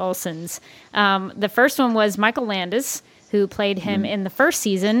 Jimmy Olsens. The first one was Michael Landis, who played him in the first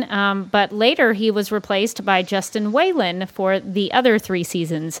season, but later he was replaced by Justin Whalen for the other 3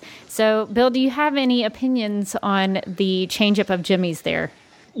 seasons. So, Bill, do you have any opinions on the change-up of Jimmy's there?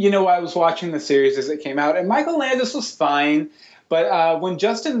 You know, I was watching the series as it came out, and Michael Landis was fine. But when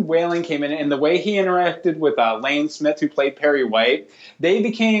Justin Whalen came in and the way he interacted with Lane Smith, who played Perry White, they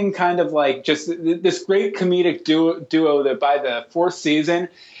became kind of like just this great comedic duo that by the 4th season,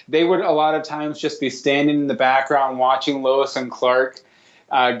 they would a lot of times just be standing in the background watching Lois and Clark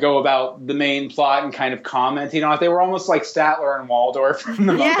go about the main plot and kind of commenting on it. They were almost like Statler and Waldorf from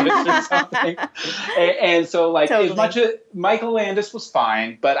the Muppets or something. And so, like, Totally. as much as Michael Landis was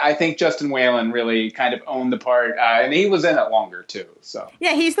fine, but I think Justin Whalen really kind of owned the part, and he was in it longer too. So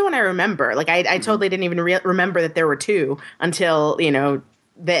Yeah, he's the one I remember. Like, I totally didn't even remember that there were 2 until,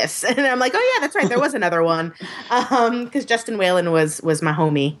 this. And I'm like, oh yeah, that's right, there was another one. Because Justin Whalen was my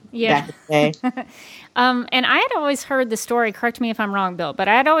homie back in the day. And I had always heard the story, correct me if I'm wrong, Bill, but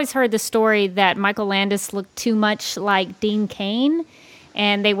I had always heard the story that Michael Landis looked too much like Dean Cain,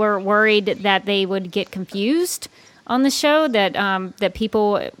 and they were worried that they would get confused on the show, that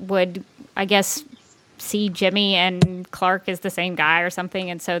people would, I guess, see Jimmy and Clark as the same guy or something,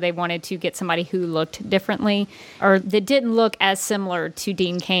 and so they wanted to get somebody who looked differently, or that didn't look as similar to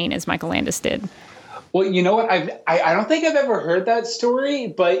Dean Cain as Michael Landis did. Well, you know what? I don't think I've ever heard that story,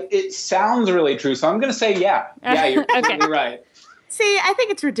 but it sounds really true. So I'm going to say, yeah. Yeah, you're completely right. See, I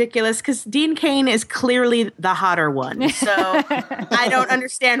think it's ridiculous because Dean Cain is clearly the hotter one. So I don't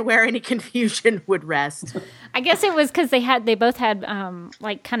understand where any confusion would rest. I guess it was because they both had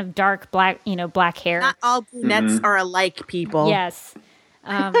like kind of dark black hair. Not all brunettes are alike, people. Yes.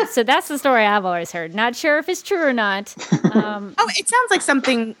 So that's the story I've always heard. Not sure if it's true or not. It sounds like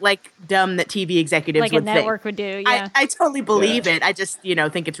something like dumb that TV executives Like a would network think. would do, yeah. I totally believe it. I just,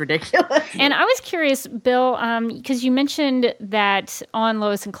 think it's ridiculous. And I was curious, Bill, because you mentioned that on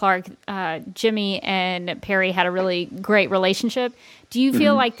Lois and Clark, Jimmy and Perry had a really great relationship. Do you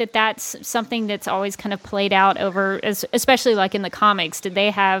feel like that's something that's always kind of played out over, especially like in the comics? Did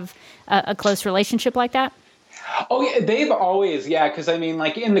they have a close relationship like that? Oh, yeah, they've always, because I mean,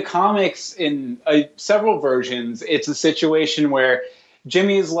 like in the comics, in several versions, it's a situation where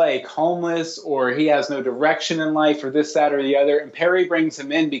Jimmy's like homeless or he has no direction in life or this, that, or the other, and Perry brings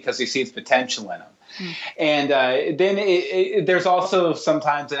him in because he sees potential in him. And then there's also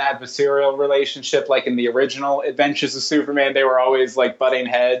sometimes an adversarial relationship, like in the original Adventures of Superman, they were always like butting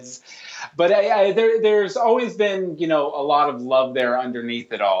heads. But there's always been, a lot of love there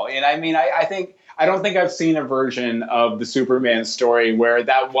underneath it all. And I mean, I don't think I've seen a version of the Superman story where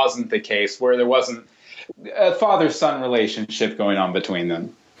that wasn't the case, where there wasn't a father-son relationship going on between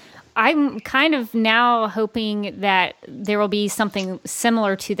them. I'm kind of now hoping that there will be something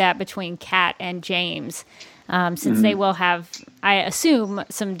similar to that between Kat and James, since they will have, I assume,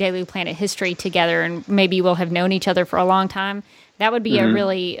 some Daily Planet history together, and maybe will have known each other for a long time. That would be a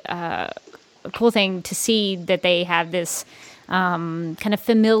really cool thing to see, that they have this kind of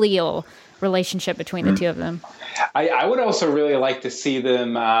familial relationship between the two of them. I would also really like to see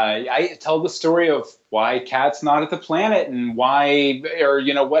them I tell the story of why Kat's not at the planet and why, or,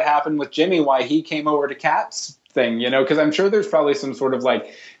 you know, what happened with Jimmy, why he came over to Kat's thing, you know, because I'm sure there's probably some sort of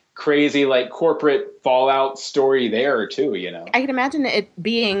like crazy like corporate fallout story there too, you know. I can imagine it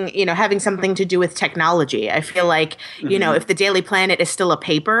being, you know, having something to do with technology. I feel like, you know, if the Daily Planet is still a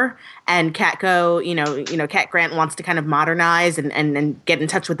paper and Katco, you know, Kat Grant wants to kind of modernize and get in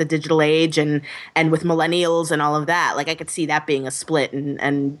touch with the digital age and with millennials and all of that, like I could see that being a split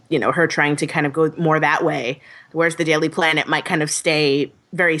and you know, her trying to kind of go more that way, whereas the Daily Planet might kind of stay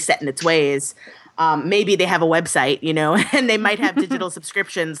very set in its ways. Maybe they have a website, you know, and they might have digital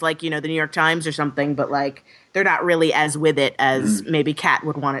subscriptions like, you know, the New York Times or something, but like they're not really as with it as maybe Kat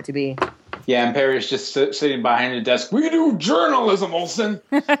would want it to be. Yeah, and Perry's just sitting behind a desk. We do journalism, Olsen.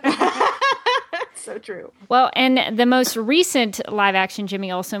 So true. Well, and the most recent live-action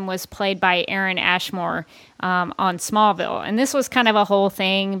Jimmy Olsen was played by Aaron Ashmore on Smallville. And this was kind of a whole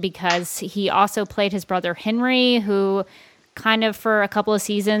thing because he also played his brother Henry, who kind of for a couple of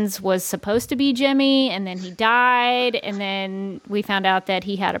seasons was supposed to be Jimmy, and then he died, and then we found out that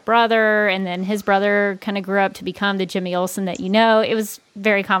he had a brother, and then his brother kind of grew up to become the Jimmy Olsen that you know. It was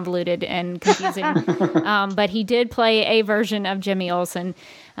very convoluted and confusing, but he did play a version of Jimmy Olsen,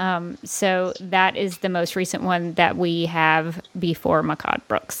 so that is the most recent one that we have before Mehcad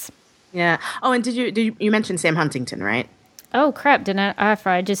Brooks. Yeah. Oh, and did you mention Sam Huntington, right? Oh, crap. Didn't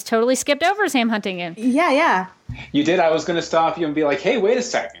I just totally skipped over Sam Huntington. Yeah. You did? I was going to stop you and be like, hey, wait a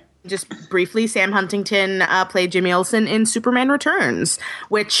second. Just briefly, Sam Huntington played Jimmy Olsen in Superman Returns,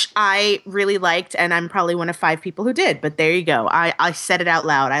 which I really liked, and I'm probably one of 5 people who did. But there you go. I said it out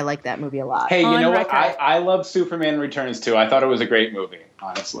loud. I like that movie a lot. Hey, you know what? I love Superman Returns, too. I thought it was a great movie,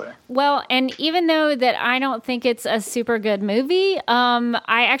 honestly. Well, and even though that I don't think it's a super good movie, I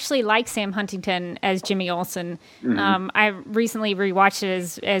actually like Sam Huntington as Jimmy Olsen. I recently rewatched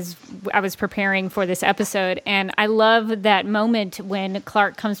it as I was preparing for this episode, and I love that moment when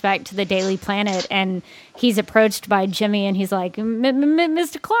Clark comes back to the Daily Planet and he's approached by Jimmy and he's like,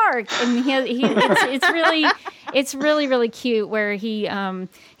 Mr. Clark, and it's really cute where he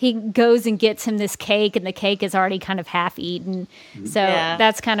goes and gets him this cake, and the cake is already kind of half eaten. So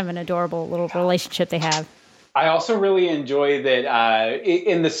that's kind of an adorable little relationship they have. I also really enjoy that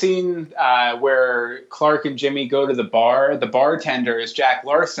in the scene where Clark and Jimmy go to the bar, the bartender is Jack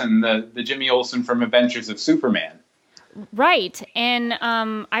Larson, the Jimmy Olsen from Adventures of Superman. Right. And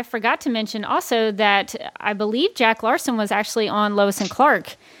I forgot to mention also that I believe Jack Larson was actually on Lois and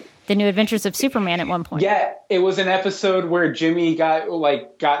Clark, The New Adventures of Superman at one point. Yeah, it was an episode where Jimmy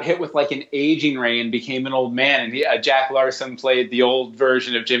got hit with like an aging ray and became an old man, and Jack Larson played the old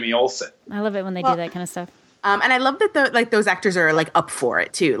version of Jimmy Olsen. I love it when they do that kind of stuff. And I love that those actors are like up for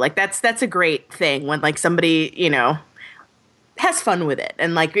it too. Like that's a great thing when like somebody, you know, has fun with it.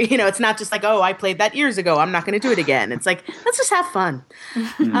 And like, you know, it's not just like, oh, I played that years ago, I'm not going to do it again. It's like, let's just have fun.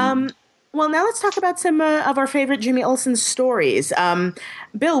 Well, now let's talk about some of our favorite Jimmy Olsen stories.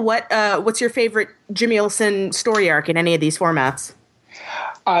 Bill, what's your favorite Jimmy Olsen story arc in any of these formats?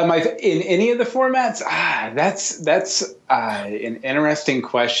 In any of the formats? That's an interesting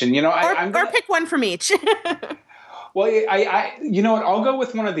question. You know, or pick one from each. Well, I you know what? I'll go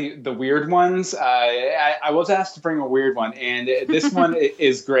with one of the weird ones. I was asked to bring a weird one, and this one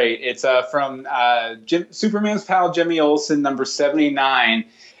is great. It's from Superman's pal Jimmy Olsen, number 79,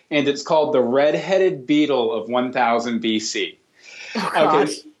 and it's called The Red-Headed Beetle of 1000 BC. Oh, gosh.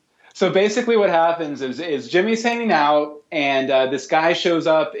 Okay, so basically what happens is Jimmy's hanging out, and this guy shows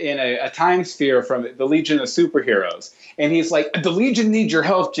up in a time sphere from the Legion of Superheroes. And he's like, the Legion needs your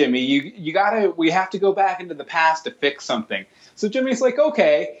help, Jimmy. We have to go back into the past to fix something. So Jimmy's like,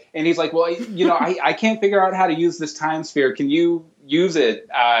 okay. And he's like, well, you know, I can't figure out how to use this time sphere. Can you use it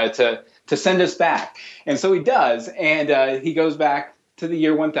to send us back? And so he does. And he goes back to the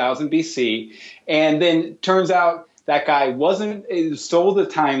year 1000 BC. And then turns out that guy stole the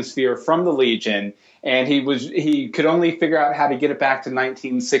time sphere from the Legion. And he could only figure out how to get it back to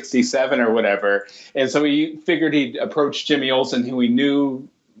 1967 or whatever. And so he figured he'd approach Jimmy Olsen, who he knew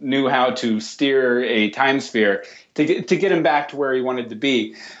how to steer a time sphere to get him back to where he wanted to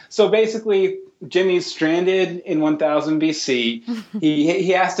be. So basically, Jimmy's stranded in 1000 BC. He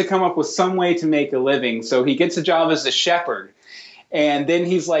has to come up with some way to make a living. So he gets a job as a shepherd. And then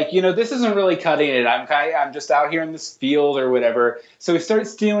he's like, you know, this isn't really cutting it. I'm just out here in this field or whatever. So he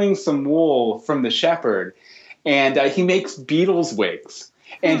starts stealing some wool from the shepherd, and he makes Beatles wigs.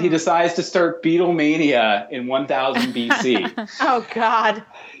 And he decides to start Beatlemania in 1000 BC. Oh, God.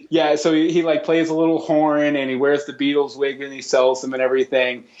 Yeah, so he like plays a little horn and he wears the Beatles wig and he sells them and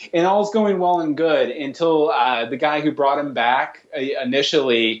everything. And all's going well and good until the guy who brought him back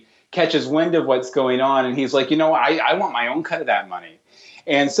initially catches wind of what's going on. And he's like, I want my own cut of that money.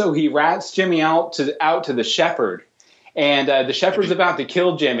 And so he rats Jimmy out to the shepherd. And the shepherd's about to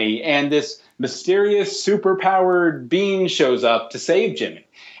kill Jimmy. And this mysterious superpowered being shows up to save Jimmy.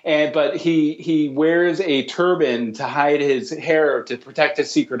 But he wears a turban to hide his hair to protect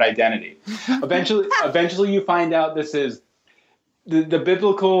his secret identity. Eventually, you find out this is the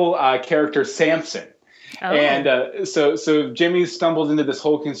biblical character Samson. Oh. And so Jimmy stumbled into this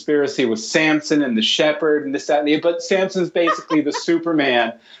whole conspiracy with Samson and the shepherd and this, that, and the. But Samson's basically the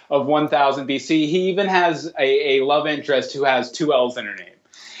Superman of 1000 BC. He even has a love interest who has 2 L's in her name.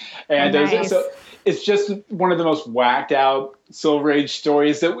 And so it's just one of the most whacked out Silver Age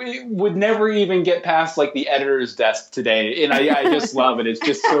stories that we would never even get past like the editor's desk today. And I just love it. It's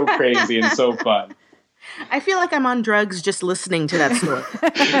just so crazy and so fun. I feel like I'm on drugs just listening to that story.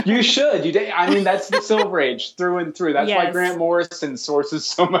 You should. I mean, that's the Silver Age through and through. That's why Grant Morrison sources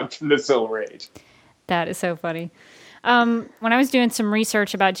so much from the Silver Age. That is so funny. When I was doing some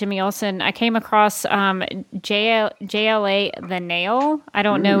research about Jimmy Olsen, I came across JLA The Nail. I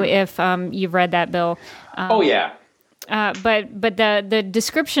don't know if you've read that, Bill. Oh, yeah. But the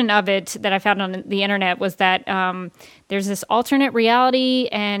description of it that I found on the internet was that there's this alternate reality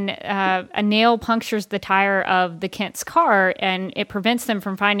and a nail punctures the tire of the Kent's car and it prevents them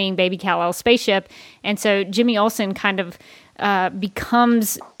from finding baby Kal-El's spaceship. And so Jimmy Olsen kind of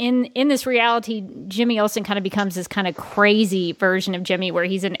becomes in this reality, Jimmy Olsen kind of becomes this kind of crazy version of Jimmy where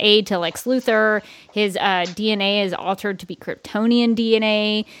he's an aide to Lex Luthor. His DNA is altered to be Kryptonian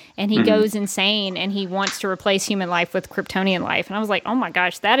DNA and he goes insane and he wants to replace human life with Kryptonian life. And I was like, oh my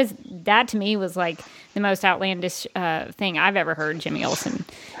gosh, that to me was like the most outlandish thing I've ever heard Jimmy Olsen do.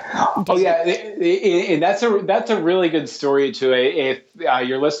 Oh yeah, and that's a really good story too. If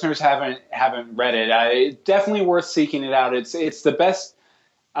your listeners haven't read it, it's definitely worth seeking it out. It's the best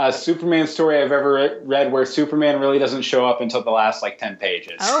Superman story I've ever read where Superman really doesn't show up until the last 10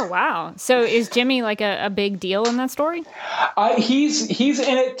 pages. Oh wow! So is Jimmy like a big deal in that story? He's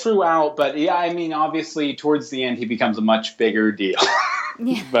in it throughout, but yeah, I mean, obviously towards the end he becomes a much bigger deal.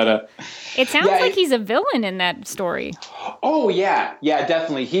 Yeah. But it sounds like he's a villain in that story. Oh yeah,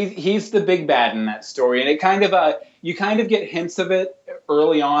 definitely. He's the big bad in that story, and it kind of you kind of get hints of it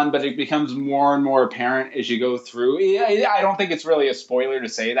early on, but it becomes more and more apparent as you go through. I don't think it's really a spoiler to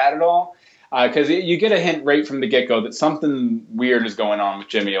say that at all, because you get a hint right from the get-go that something weird is going on with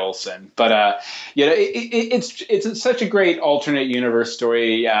Jimmy Olsen. But it's such a great alternate universe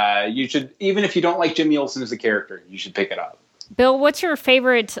story. You should, even if you don't like Jimmy Olsen as a character, you should pick it up. Bill, what's your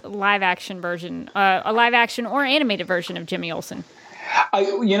favorite live-action version, a live-action or animated version of Jimmy Olsen?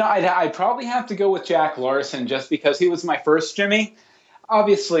 I'd probably have to go with Jack Larson just because he was my first Jimmy.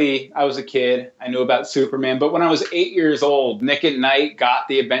 Obviously, I was a kid. I knew about Superman. But when I was 8 years old, Nick at Night got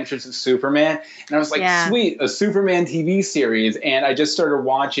The Adventures of Superman. And I was like, sweet, a Superman TV series. And I just started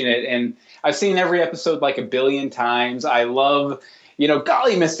watching it. And I've seen every episode like a billion times. I love,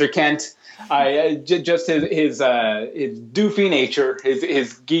 golly, Mr. Kent. Just his doofy nature, his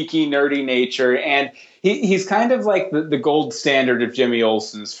geeky, nerdy nature. And he's kind of like the gold standard of Jimmy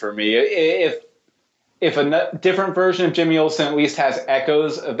Olsen's for me. If a different version of Jimmy Olsen at least has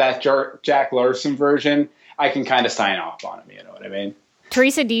echoes of that Jack Larson version, I can kind of sign off on him. You know what I mean?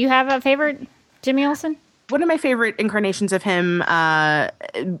 Teresa, do you have a favorite Jimmy Olsen? One of my favorite incarnations of him,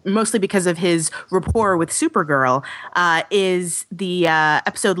 mostly because of his rapport with Supergirl, is the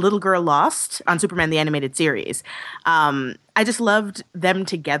episode Little Girl Lost on Superman the Animated Series. I just loved them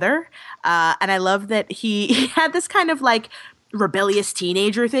together, and I love that he had this kind of rebellious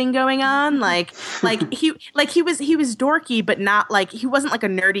teenager thing going on, he was dorky, but not he wasn't like a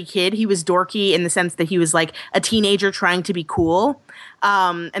nerdy kid. He was dorky in the sense that he was like a teenager trying to be cool,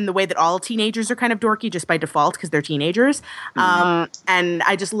 and the way that all teenagers are kind of dorky just by default because they're teenagers. And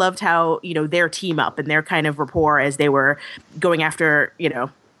I just loved how their team up and their kind of rapport as they were going after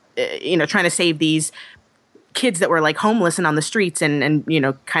trying to save these kids that were like homeless and on the streets and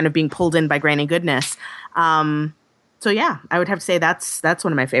kind of being pulled in by Granny Goodness. So yeah, I would have to say that's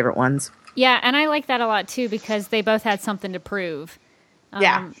one of my favorite ones. Yeah, and I like that a lot too because they both had something to prove.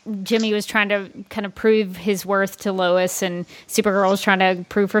 Jimmy was trying to kind of prove his worth to Lois, and Supergirl was trying to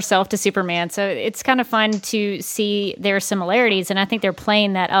prove herself to Superman. So it's kind of fun to see their similarities, and I think they're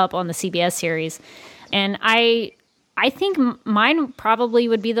playing that up on the CBS series. And I think mine probably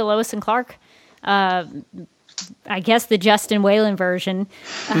would be the Lois and Clark I guess the Justin Whalen version.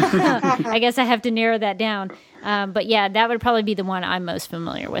 I guess I have to narrow that down. But yeah, that would probably be the one I'm most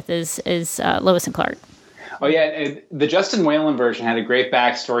familiar with is Lois and Clark. Oh yeah, the Justin Whalen version had a great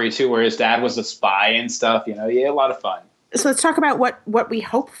backstory too, where his dad was a spy and stuff. You know, yeah, a lot of fun. So let's talk about what we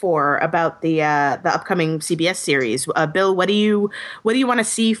hope for about the upcoming CBS series. Bill, what do you want to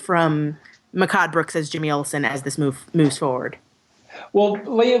see from Mehcad Brooks as Jimmy Olsen as this moves forward? Well,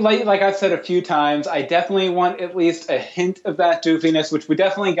 like I've said a few times, I definitely want at least a hint of that doofiness, which we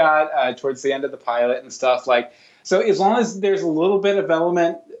definitely got towards the end of the pilot and stuff. So as long as there's a little bit of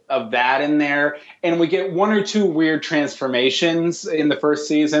element of that in there, and we get one or two weird transformations in the first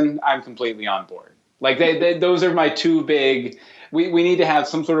season, I'm completely on board. Those are my two big. We need to have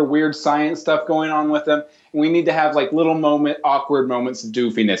some sort of weird science stuff going on with them. And we need to have little awkward moments of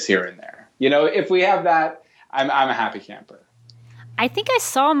doofiness here and there. You know, if we have that, I'm a happy camper. I think I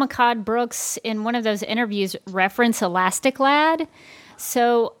saw Mehcad Brooks in one of those interviews reference Elastic Lad.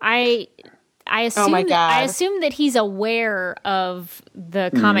 So I assume I assume that he's aware of the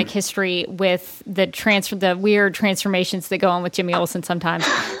comic history with the weird transformations that go on with Jimmy Olsen sometimes.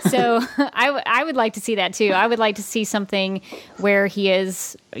 So I would like to see that too. I would like to see something where he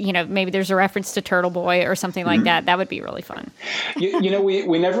is, maybe there's a reference to Turtle Boy or something like that. That would be really fun.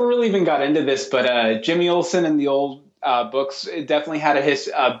 We never really even got into this, but Jimmy Olsen in the old books, it definitely had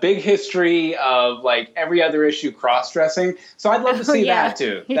a big history of every other issue cross-dressing. So I'd love to see that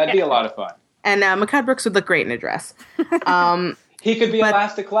too. That'd be a lot of fun. And Mehcad Brooks would look great in a dress. He could be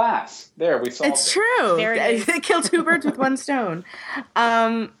Elastic Lass. There, we solved it. It's true. There it is. Kill two birds with one stone.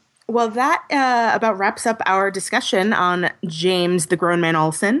 Well, that about wraps up our discussion on James the Grown Man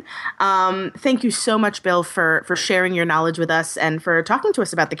Olsen. Thank you so much, Bill, for sharing your knowledge with us and for talking to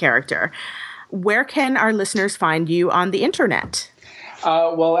us about the character. Where can our listeners find you on the internet?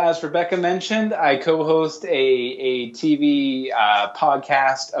 Well, as Rebecca mentioned, I co-host a TV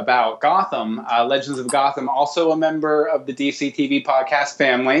podcast about Gotham, Legends of Gotham, also a member of the DC TV podcast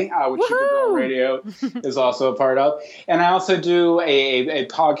family, which Supergirl Radio is also a part of. And I also do a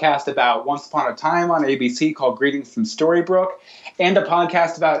podcast about Once Upon a Time on ABC called Greetings from Storybrooke, and a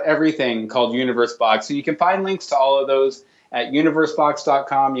podcast about everything called Universe Box. So you can find links to all of those at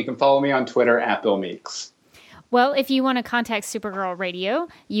universebox.com. You can follow me on Twitter at Bill Meeks. Well, if you want to contact Supergirl Radio,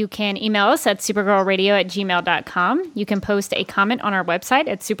 you can email us at supergirlradio@gmail.com. You can post a comment on our website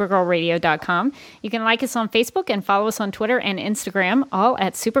at supergirlradio.com. You can like us on Facebook and follow us on Twitter and Instagram, all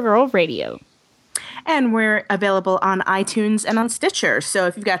at Supergirl Radio. And we're available on iTunes and on Stitcher. So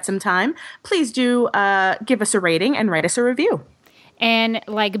if you've got some time, please do give us a rating and write us a review. And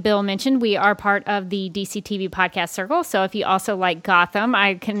like Bill mentioned, we are part of the DC TV podcast circle. So if you also like Gotham,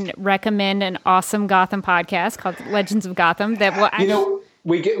 I can recommend an awesome Gotham podcast called Legends of Gotham. That will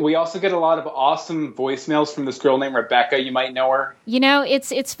we also get a lot of awesome voicemails from this girl named Rebecca. You might know her.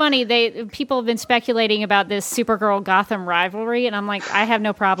 It's funny. People have been speculating about this Supergirl Gotham rivalry, and I'm like, I have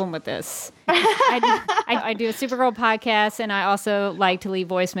no problem with this. I do a Supergirl podcast, and I also like to leave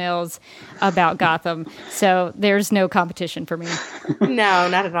voicemails about Gotham. So there's no competition for me. No,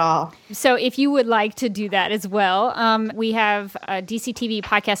 not at all. So if you would like to do that as well, we have a DC TV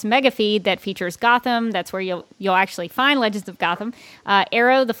podcast mega feed that features Gotham. That's where you'll actually find Legends of Gotham,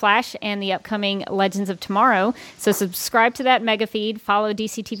 Arrow, The Flash, and the upcoming Legends of Tomorrow. So subscribe to that mega feed, follow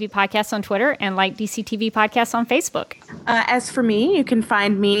DC TV Podcasts on Twitter, and like DC TV Podcasts on Facebook. As for me, you can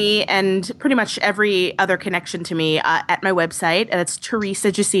find me and pretty much every other connection to me at my website. It's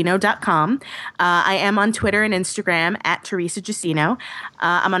teresajacino.com. I am on Twitter and Instagram at Teresa Jacino.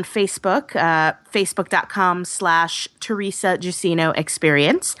 I'm on Facebook, facebook.com/Teresa Jacino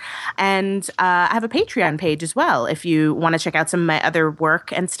Experience. And I have a Patreon page as well. If you want to check out some of my other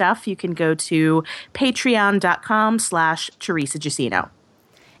work and stuff, you can go to patreon.com/Teresa Jacino.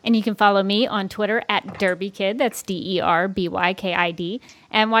 And you can follow me on Twitter at DerbyKid, that's DerBykid,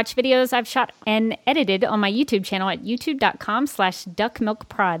 and watch videos I've shot and edited on my YouTube channel at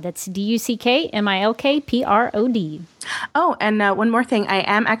youtube.com/DuckMilkProd. That's DuckMilkProd. Oh, and one more thing. I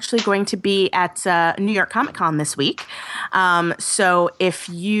am actually going to be at New York Comic Con this week. So if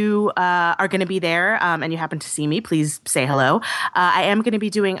you are going to be there and you happen to see me, please say hello. I am going to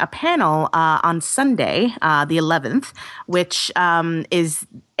be doing a panel on Sunday, the 11th, which is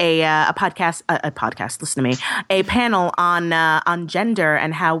a podcast, listen to me, a panel on gender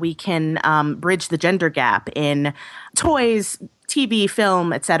and how we can bridge the gender gap in toys, TV,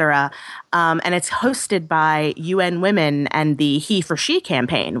 film, etc. And it's hosted by UN Women and the He for She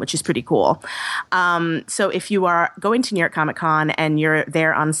campaign, which is pretty cool. So if you are going to New York Comic Con and you're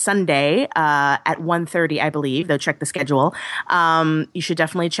there on Sunday at 1:30, I believe, though check the schedule, you should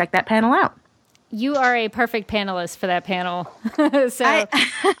definitely check that panel out. You are a perfect panelist for that panel. So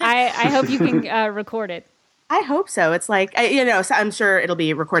I hope you can record it. I hope so. It's like, so I'm sure it'll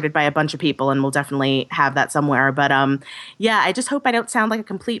be recorded by a bunch of people and we'll definitely have that somewhere. But yeah, I just hope I don't sound like a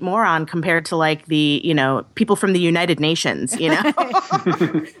complete moron compared to like the, people from the United Nations,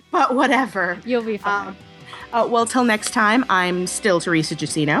 But whatever. You'll be fine. Well, till next time, I'm still Teresa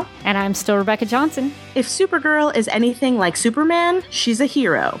Giussino. And I'm still Rebecca Johnson. If Supergirl is anything like Superman, she's a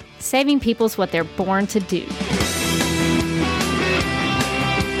hero. Saving people's what they're born to do.